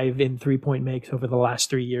 5 in 3-point makes over the last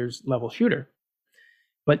 3 years level shooter.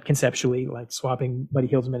 But conceptually, like, swapping Buddy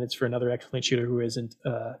Hield's minutes for another excellent shooter who isn't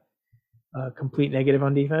a complete negative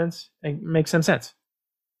on defense, it makes some sense.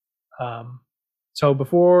 So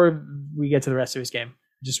before we get to the rest of his game,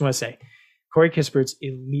 I just want to say Corey Kispert's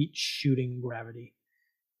elite shooting gravity.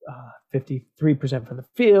 53% from the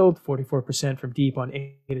field, 44% from deep on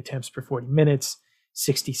 8 attempts per 40 minutes,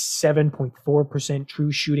 67.4%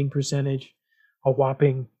 true shooting percentage, a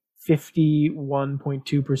whopping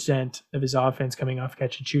 51.2% of his offense coming off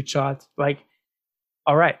catch and shoot shots. Like,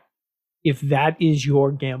 all right, if that is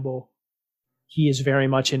your gamble, he is very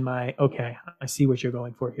much in my, okay, I see what you're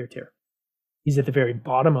going for here tier. He's at the very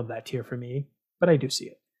bottom of that tier for me, but I do see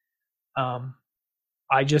it.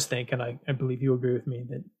 I just think, and I believe you agree with me,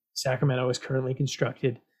 that Sacramento is currently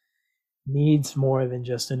constructed needs more than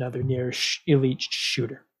just another near elite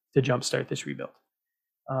shooter to jumpstart this rebuild.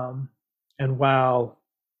 And while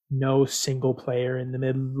no single player in the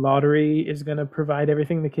mid-lottery is going to provide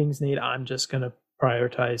everything the Kings need, I'm just going to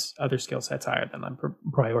prioritize other skill sets higher than I'm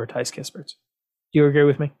prioritize Kispert's. Do you agree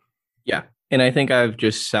with me? Yeah. And I think I've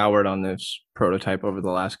just soured on this prototype over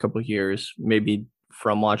the last couple of years, maybe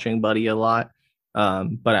from watching Buddy a lot.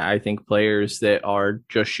 But I think players that are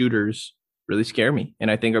just shooters really scare me,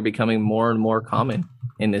 and I think are becoming more and more common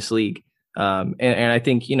in this league. And I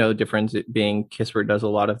think, the difference being Kispert does a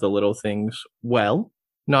lot of the little things well,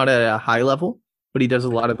 not at a high level, but he does a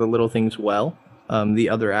lot of the little things well. The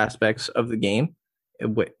other aspects of the game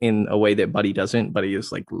in a way that Buddy doesn't. Buddy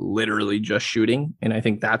is like literally just shooting. And I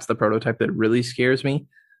think that's the prototype that really scares me.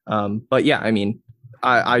 But yeah, I mean,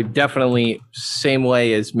 I definitely, same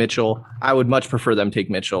way as Mitchell, I would much prefer them take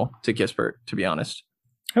Mitchell to Kispert, to be honest.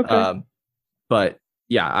 Okay. But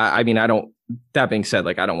yeah, I mean, that being said,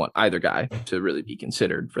 like, I don't want either guy to really be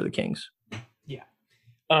considered for the Kings. Yeah.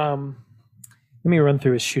 Let me run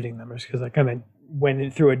through his shooting numbers, because I kind of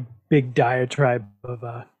went through a big diatribe of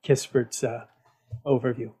Kispert's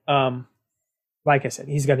overview. Like I said,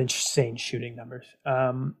 he's got insane shooting numbers.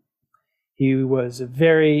 He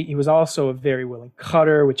was also a very willing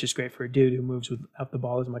cutter, which is great for a dude who moves without the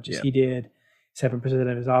ball as much as he did. 7%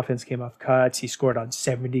 of his offense came off cuts. He scored on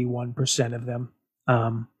 71% of them.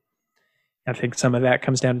 I think some of that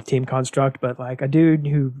comes down to team construct, but like a dude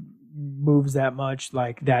who moves that much,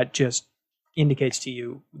 like that just indicates to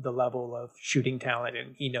you the level of shooting talent,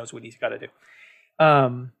 and he knows what he's got to do.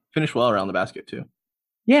 Finished well around the basket too.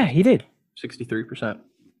 Yeah, he did. 63%.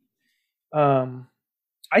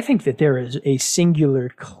 I think that there is a singular,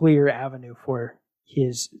 clear avenue for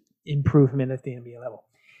his improvement at the NBA level.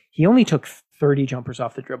 He only took 30 jumpers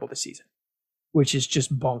off the dribble this season, which is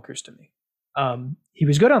just bonkers to me. He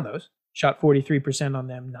was good on those, shot 43% on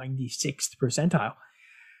them, 96th percentile.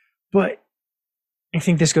 But I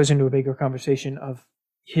think this goes into a bigger conversation of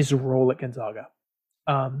his role at Gonzaga.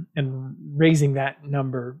 And raising that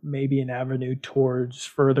number may be an avenue towards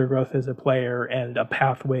further growth as a player and a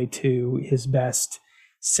pathway to his best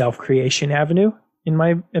self-creation avenue, in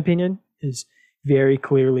my opinion, is very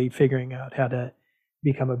clearly figuring out how to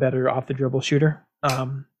become a better off-the-dribble shooter.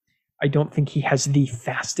 I don't think he has the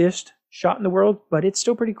fastest shot in the world, but it's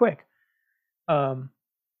still pretty quick.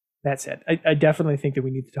 That said, I definitely think that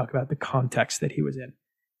we need to talk about the context that he was in.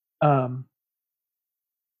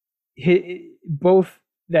 Both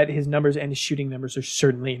that his numbers and his shooting numbers are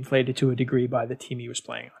certainly inflated to a degree by the team he was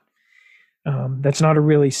playing on. That's not a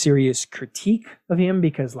really serious critique of him,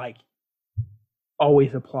 because like,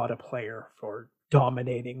 always applaud a player for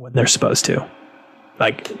dominating when they're supposed to.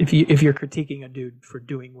 Like if you're critiquing a dude for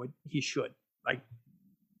doing what he should, like,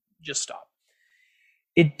 just stop.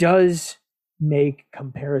 It does make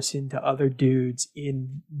comparison to other dudes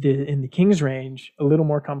in the Kings range a little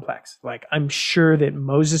more complex. Like, I'm sure that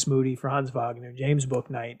Moses Moody, Franz Wagner, James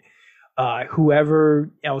Bouknight,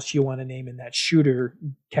 whoever else you want to name in that shooter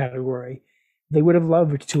category, they would have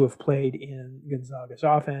loved to have played in Gonzaga's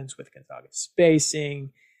offense with Gonzaga's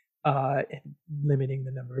spacing, and limiting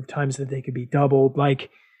the number of times that they could be doubled.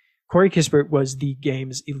 Like, Corey Kispert was the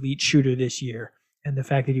game's elite shooter this year, and the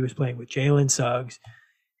fact that he was playing with Jalen Suggs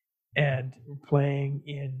and playing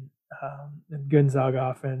in the Gonzaga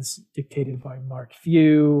offense dictated by Mark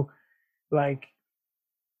Few, like,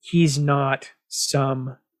 he's not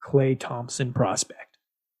some Klay Thompson prospect.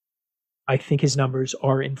 I think his numbers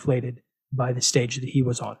are inflated by the stage that he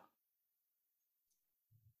was on.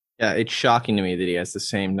 Yeah, it's shocking to me that he has the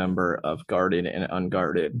same number of guarded and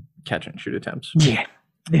unguarded catch and shoot attempts. Yeah,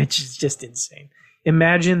 it's just insane.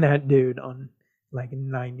 Imagine that dude on like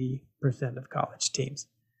 90% of college teams.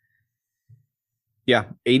 Yeah,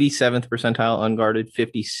 87th percentile unguarded,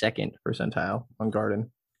 52nd percentile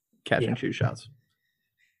unguarded catch and shoot shots.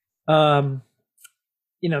 The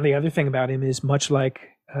other thing about him is, much like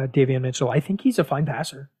Davion Mitchell, I think he's a fine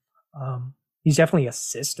passer. He's definitely a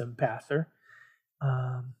system passer.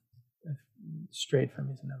 Straight from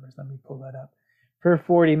his numbers. Let me pull that up. Per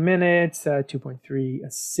 40 minutes, 2.3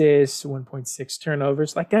 assists, 1.6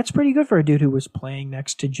 turnovers. Like, that's pretty good for a dude who was playing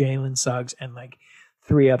next to Jalen Suggs and like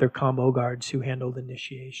 3 other combo guards who handled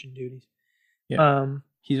initiation duties. Yeah.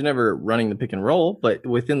 He's never running the pick and roll, but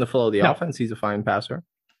within the flow of the offense, he's a fine passer.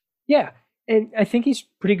 Yeah. And I think he's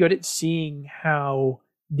pretty good at seeing how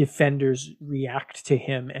defenders react to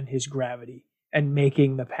him and his gravity and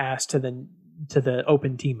making the pass to the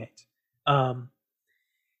open teammates.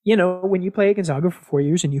 When you play at Gonzaga for 4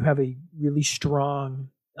 years and you have a really strong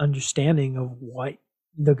understanding of what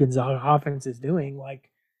the Gonzaga offense is doing, like,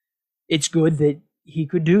 it's good that he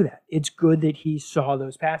could do that. It's good that he saw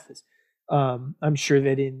those passes. I'm sure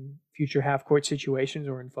that in future half-court situations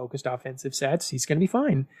or in focused offensive sets, he's going to be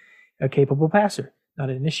fine. A capable passer. Not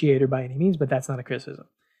an initiator by any means, but that's not a criticism.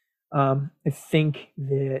 I think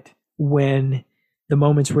that when the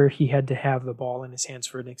moments where he had to have the ball in his hands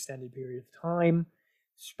for an extended period of time,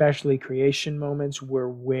 especially creation moments, were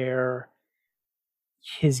where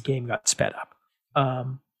his game got sped up.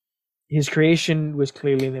 His creation was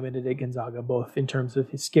clearly limited at Gonzaga, both in terms of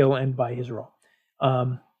his skill and by his role.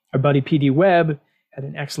 Our buddy PD Webb had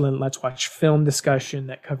an excellent Let's Watch Film discussion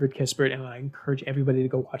that covered Kispert, and I encourage everybody to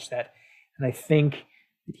go watch that. And I think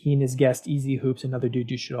that he and his guest, Easy Hoops, another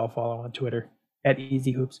dude you should all follow on Twitter, at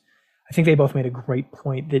Easy Hoops, I think they both made a great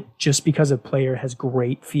point that just because a player has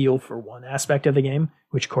great feel for one aspect of the game,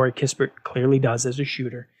 which Corey Kispert clearly does as a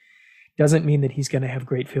shooter, doesn't mean that he's going to have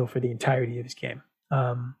great feel for the entirety of his game.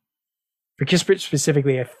 For Kispert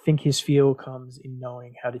specifically, I think his feel comes in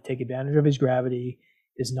knowing how to take advantage of his gravity,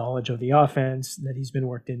 his knowledge of the offense that he's been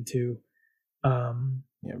worked into.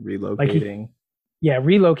 Relocating.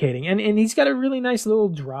 Relocating. And he's got a really nice little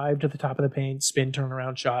drive to the top of the paint, spin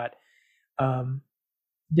turnaround shot.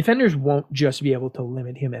 Defenders won't just be able to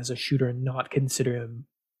limit him as a shooter and not consider him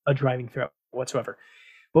a driving threat whatsoever.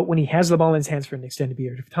 But when he has the ball in his hands for an extended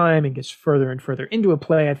period of time and gets further and further into a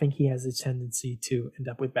play, I think he has a tendency to end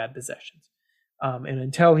up with bad possessions. And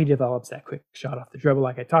until he develops that quick shot off the dribble,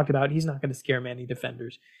 like I talked about, he's not going to scare many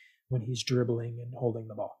defenders when he's dribbling and holding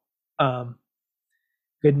the ball.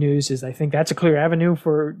 Good news is I think that's a clear avenue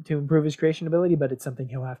to improve his creation ability, but it's something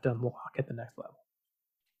he'll have to unlock at the next level.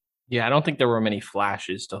 Yeah, I don't think there were many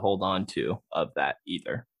flashes to hold on to of that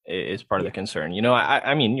either. Is part of the concern.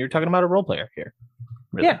 I mean, you're talking about a role player here.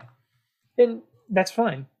 Really. Yeah, and that's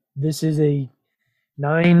fine. This is a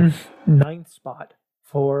ninth spot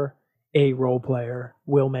for a role player.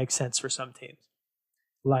 Will make sense for some teams.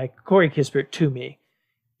 Like Corey Kispert, to me,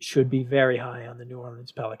 should be very high on the New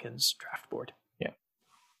Orleans Pelicans draft board. Yeah.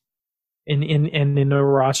 In a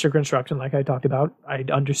roster construction, like I talked about, I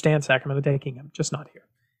understand Sacramento taking him, just not here.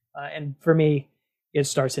 And for me, it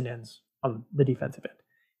starts and ends on the defensive end.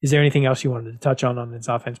 Is there anything else you wanted to touch on his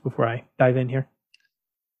offense before I dive in here?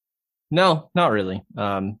 No, not really.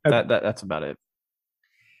 That's about it.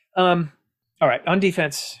 All right. On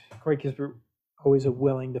defense, Corey Kispert, always a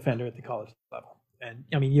willing defender at the college level. And,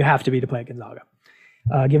 I mean, you have to be to play at Gonzaga.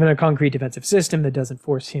 Given a concrete defensive system that doesn't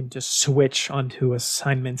force him to switch onto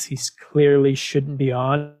assignments he clearly shouldn't be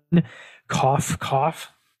on. Cough,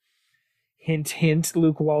 cough. Hint, hint,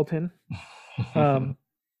 Luke Walton.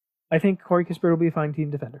 I think Corey Kispert will be a fine team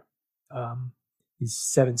defender. He's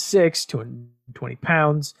 7'6", 220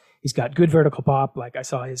 pounds. He's got good vertical pop. Like I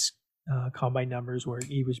saw his combine numbers where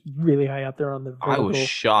he was really high up there on the vertical. I was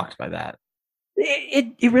shocked by that.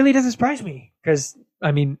 It really doesn't surprise me because,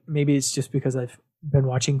 I mean, maybe it's just because I've been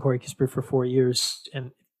watching Corey Kispert for 4 years, and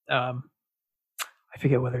I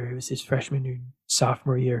forget whether it was his freshman or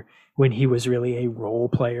sophomore year when he was really a role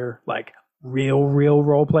player, like real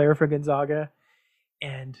role player for Gonzaga.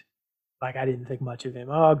 And like, I didn't think much of him.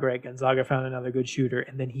 Oh, great. Gonzaga found another good shooter.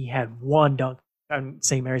 And then he had one dunk on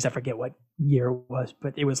St. Mary's. I forget what year it was,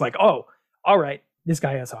 but it was like, oh, all right. This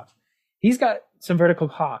guy has hops. He's got some vertical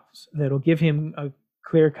hops that'll give him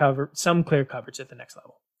some clear coverage at the next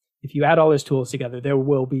level. If you add all his tools together, there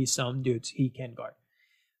will be some dudes he can guard.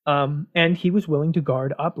 And he was willing to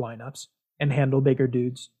guard up lineups and handle bigger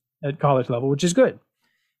dudes at college level, which is good.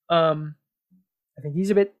 I think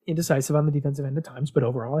he's a bit indecisive on the defensive end at times, but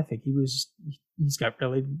overall, I think he's got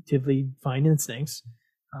relatively fine instincts.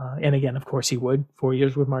 And again, of course, he would. 4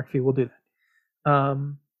 years with Mark Fee will do that.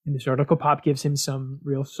 And this vertical pop gives him some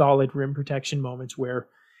real solid rim protection moments where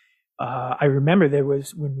I remember there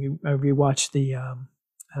was when we rewatched the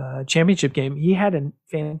championship game, he had a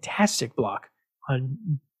fantastic block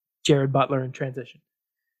on Jared Butler in transition.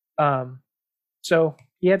 So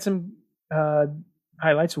he had some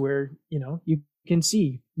highlights where, you can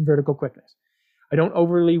see vertical quickness. I don't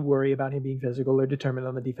overly worry about him being physical or determined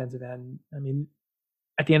on the defensive end. I mean,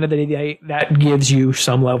 at the end of the day, that gives you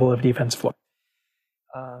some level of defense floor.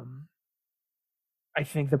 I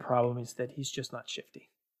think the problem is that he's just not shifty.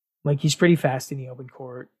 Like, he's pretty fast in the open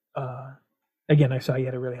court. Again, I saw he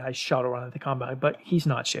had a really high shuttle run at the combine, but he's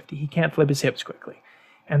not shifty. He can't flip his hips quickly.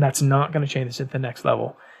 And that's not going to change this at the next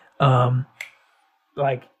level.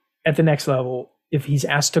 Like, at the next level, if he's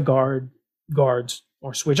asked to guard guards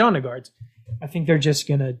or switch on to guards, I think they're just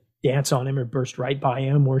going to dance on him or burst right by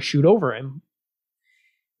him or shoot over him.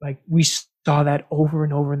 Like, we saw that over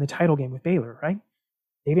and over in the title game with Baylor, right?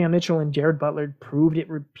 Davion Mitchell and Jared Butler proved it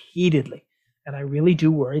repeatedly. And I really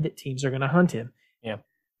do worry that teams are going to hunt him. Yeah.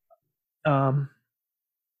 On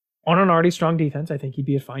an already strong defense, I think he'd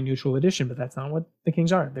be a fine neutral addition, but that's not what the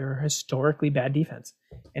Kings are. They're a historically bad defense.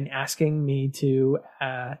 And asking me to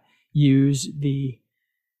use the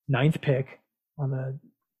 9th pick on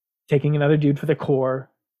taking another dude for the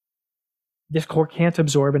core this core can't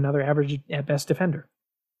absorb another average at best defender.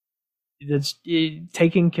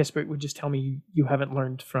 Taking Kispert would just tell me you haven't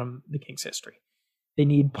learned from the Kings' history. They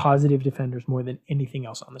need positive defenders more than anything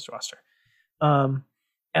else on this roster.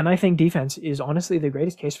 And I think defense is honestly the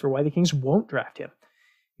greatest case for why the Kings won't draft him.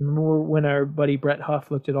 Remember when our buddy Brett Huff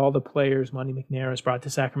looked at all the players Monty McNair has brought to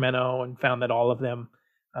Sacramento and found that all of them,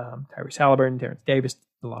 Tyrese Halliburton, Terrence Davis,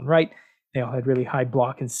 DeLon Wright, they all had really high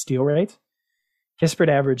block and steal rates. Kispert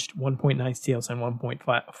averaged 1.9 steals and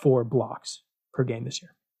 1.4 blocks per game this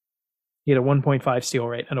year. He had a 1.5 steal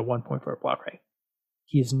rate and a 1.4 block rate.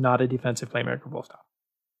 He is not a defensive playmaker, full stop.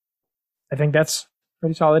 I think that's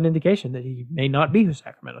pretty solid indication that he may not be who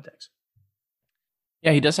Sacramento takes.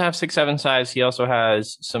 Yeah, he does have 6'7" size. He also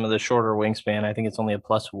has some of the shorter wingspan. I think it's only a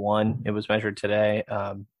 +1. It was measured today.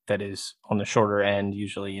 That is on the shorter end.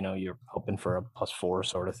 Usually, you're hoping for a +4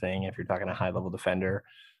 sort of thing if you're talking a high-level defender,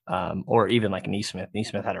 or even like Nesmith.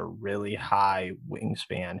 Nesmith had a really high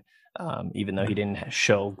wingspan, even though he didn't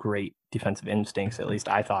show great defensive instincts. At least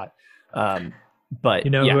I thought. But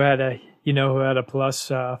who had a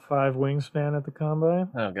 +5 wingspan at the combine?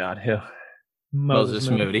 Oh God, who? Moses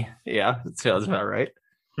Moody. Yeah, that sounds about right.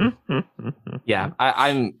 Yeah,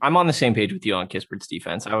 I'm on the same page with you on Kispert's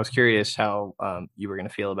defense. I was curious how you were going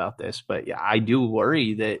to feel about this, but yeah, I do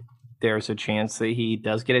worry that there's a chance that he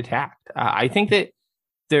does get attacked. I think that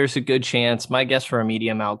there's a good chance. My guess for a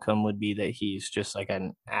medium outcome would be that he's just like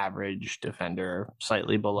an average defender,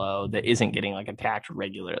 slightly below, that isn't getting like attacked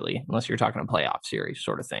regularly, unless you're talking a playoff series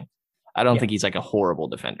sort of thing. I don't think he's like a horrible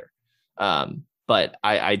defender. But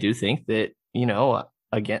I do think that,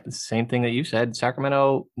 again, the same thing that you said,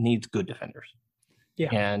 Sacramento needs good defenders. Yeah.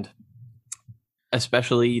 And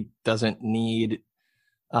especially doesn't need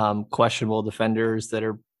questionable defenders that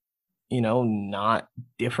are, not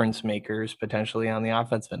difference makers potentially on the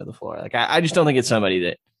offensive end of the floor. Like, I just don't think it's somebody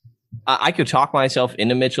that I could talk myself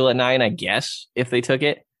into Mitchell at 9, I guess, if they took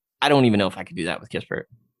it. I don't even know if I could do that with Kispert.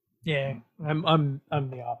 Yeah, I'm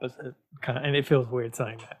the opposite kind of, and it feels weird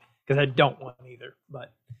saying that because I don't want either.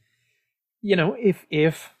 But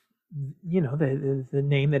if the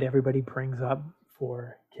name that everybody brings up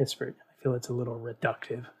for Kispert, I feel it's a little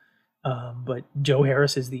reductive. But Joe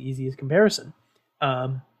Harris is the easiest comparison.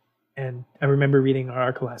 And I remember reading our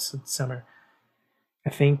article last summer. I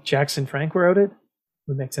think Jackson Frank wrote it. It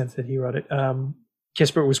would make sense that he wrote it.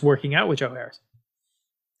 Kispert was working out with Joe Harris.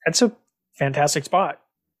 That's a fantastic spot.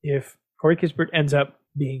 If Corey Kispert ends up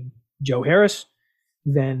being Joe Harris,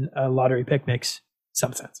 then a lottery pick makes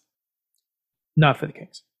some sense. Not for the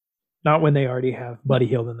Kings. Not when they already have Buddy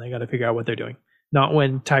Hield and they got to figure out what they're doing. Not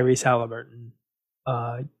when Tyrese Halliburton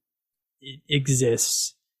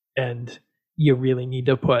exists and you really need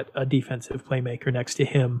to put a defensive playmaker next to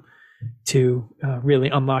him to really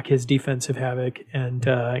unlock his defensive havoc and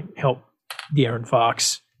help De'Aaron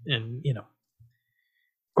Fox. And,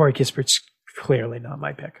 Corey Kispert's clearly not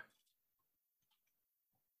my pick.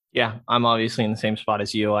 Yeah, I'm obviously in the same spot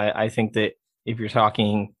as you. I think that if you're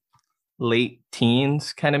talking late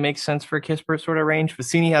teens, kind of makes sense for Kispert sort of range.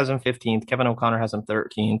 Vecini has him 15th. Kevin O'Connor has him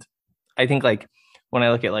 13th. I think like when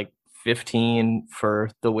I look at like 15 for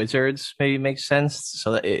the Wizards, maybe makes sense.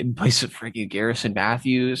 So that in place of freaking Garrison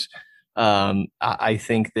Matthews, I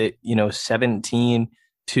think that 17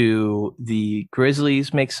 to the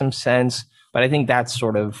Grizzlies makes some sense. But I think that's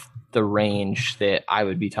sort of the range that I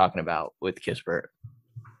would be talking about with Kispert.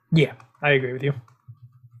 Yeah, I agree with you.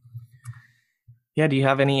 Yeah, do you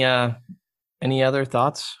have any other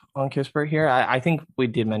thoughts on Kispert here? I think we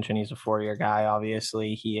did mention he's a 4-year guy.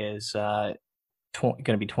 Obviously, he is going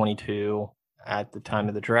to be 22 at the time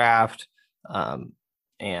of the draft.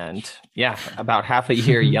 And yeah, about half a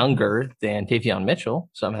year younger than Davion Mitchell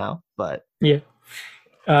somehow. But yeah,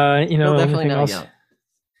 definitely not young.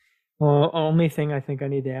 Well, only thing I think I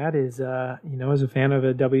need to add is, as a fan of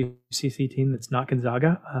a WCC team that's not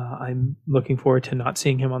Gonzaga, I'm looking forward to not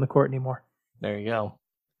seeing him on the court anymore. There you go.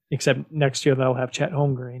 Except next year they'll have Chet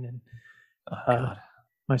Holmgren, and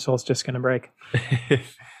my soul's just going to break.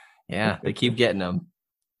 Yeah, they keep getting them.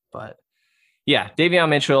 But yeah, Davion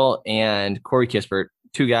Mitchell and Corey Kispert,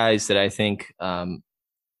 two guys that I think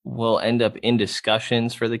will end up in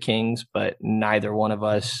discussions for the Kings, but neither one of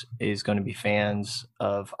us is going to be fans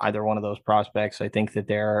of either one of those prospects. I think that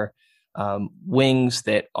there are wings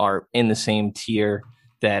that are in the same tier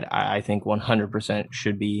that I think 100%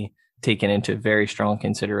 should be taken into very strong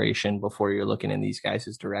consideration before you're looking in these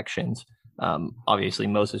guys' directions. Obviously,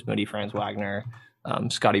 Moses Moody, Franz Wagner,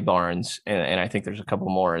 Scotty Barnes, and I think there's a couple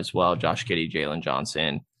more as well. Josh Giddey, Jalen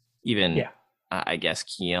Johnson, even I guess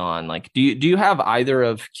Keon. Like, do you have either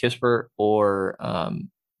of Kispert or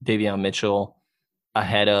Davion Mitchell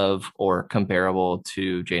ahead of or comparable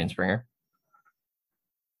to Jaden Springer?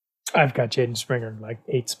 I've got Jaden Springer like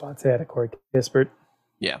 8 spots ahead of Corey Kispert.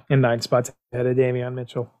 Yeah. And 9 spots ahead of Davion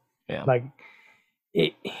Mitchell. Yeah.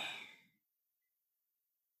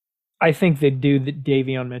 I think the dude that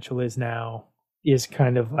Davion Mitchell is now is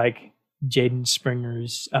kind of like Jaden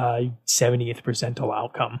Springer's 70th percentile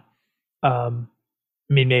outcome.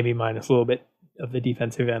 Maybe minus a little bit of the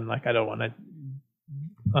defensive end. Like, I don't want to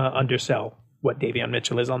undersell what Davion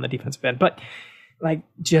Mitchell is on the defensive end, but like,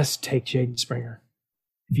 just take Jaden Springer.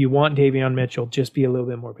 If you want Davion Mitchell, just be a little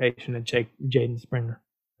bit more patient and take Jaden Springer.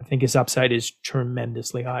 I think his upside is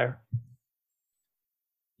tremendously higher.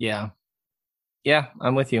 Yeah,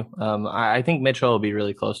 I'm with you. I think Mitchell will be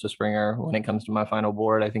really close to Springer when it comes to my final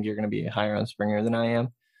board. I think you're going to be higher on Springer than I am.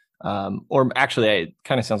 Or actually, it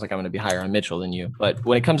kind of sounds like I'm going to be higher on Mitchell than you. But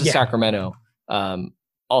when it comes to Sacramento,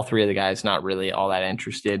 all 3 of the guys not really all that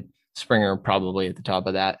interested. Springer probably at the top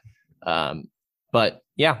of that. But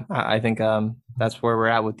yeah, I think that's where we're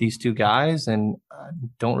at with these 2 guys, and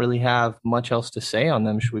don't really have much else to say on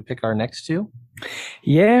them. Should we pick our next 2?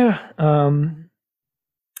 Yeah.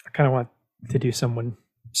 I kind of want to do someone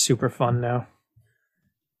super fun now.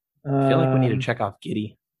 I feel like we need to check off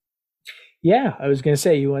Giddey. Yeah, I was going to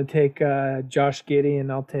say, you want to take Josh Giddey,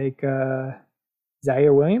 and I'll take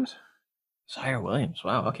Zaire Williams? Zaire Williams.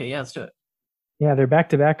 Wow. Okay, yeah, let's do it. Yeah, they're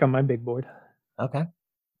back-to-back on my big board. Okay.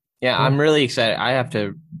 Yeah, I'm really excited. I have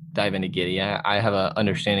to dive into Giddey. I have an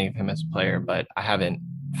understanding of him as a player, but I haven't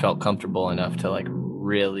felt comfortable enough to like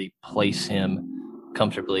really place him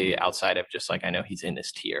comfortably outside of just like, I know he's in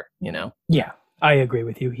this tier, you know? Yeah, I agree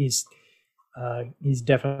with you. He's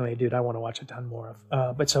definitely a dude I want to watch a ton more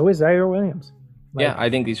of. But so is Zaire Williams. Yeah,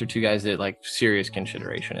 I think these are 2 guys that like serious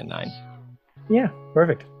consideration at 9. Yeah,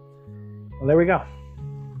 perfect. Well, there we go.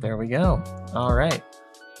 There we go. All right.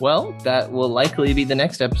 Well, that will likely be the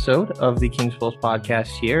next episode of the Kings Pulse podcast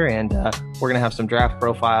here, and we're going to have some draft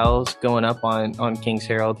profiles going up on Kings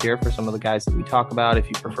Herald here for some of the guys that we talk about. If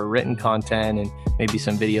you prefer written content and maybe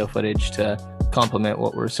some video footage to complement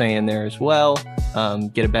what we're saying there as well,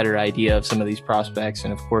 get a better idea of some of these prospects.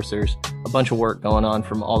 And of course, there's a bunch of work going on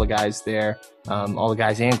from all the guys there, all the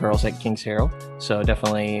guys and girls at Kings Herald. So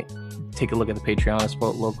definitely take a look at the Patreon to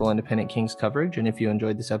support local independent Kings coverage. And if you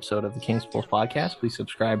enjoyed this episode of the Kings Pulse podcast, please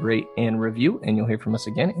subscribe, rate, and review, and you'll hear from us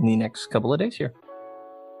again in the next couple of days here.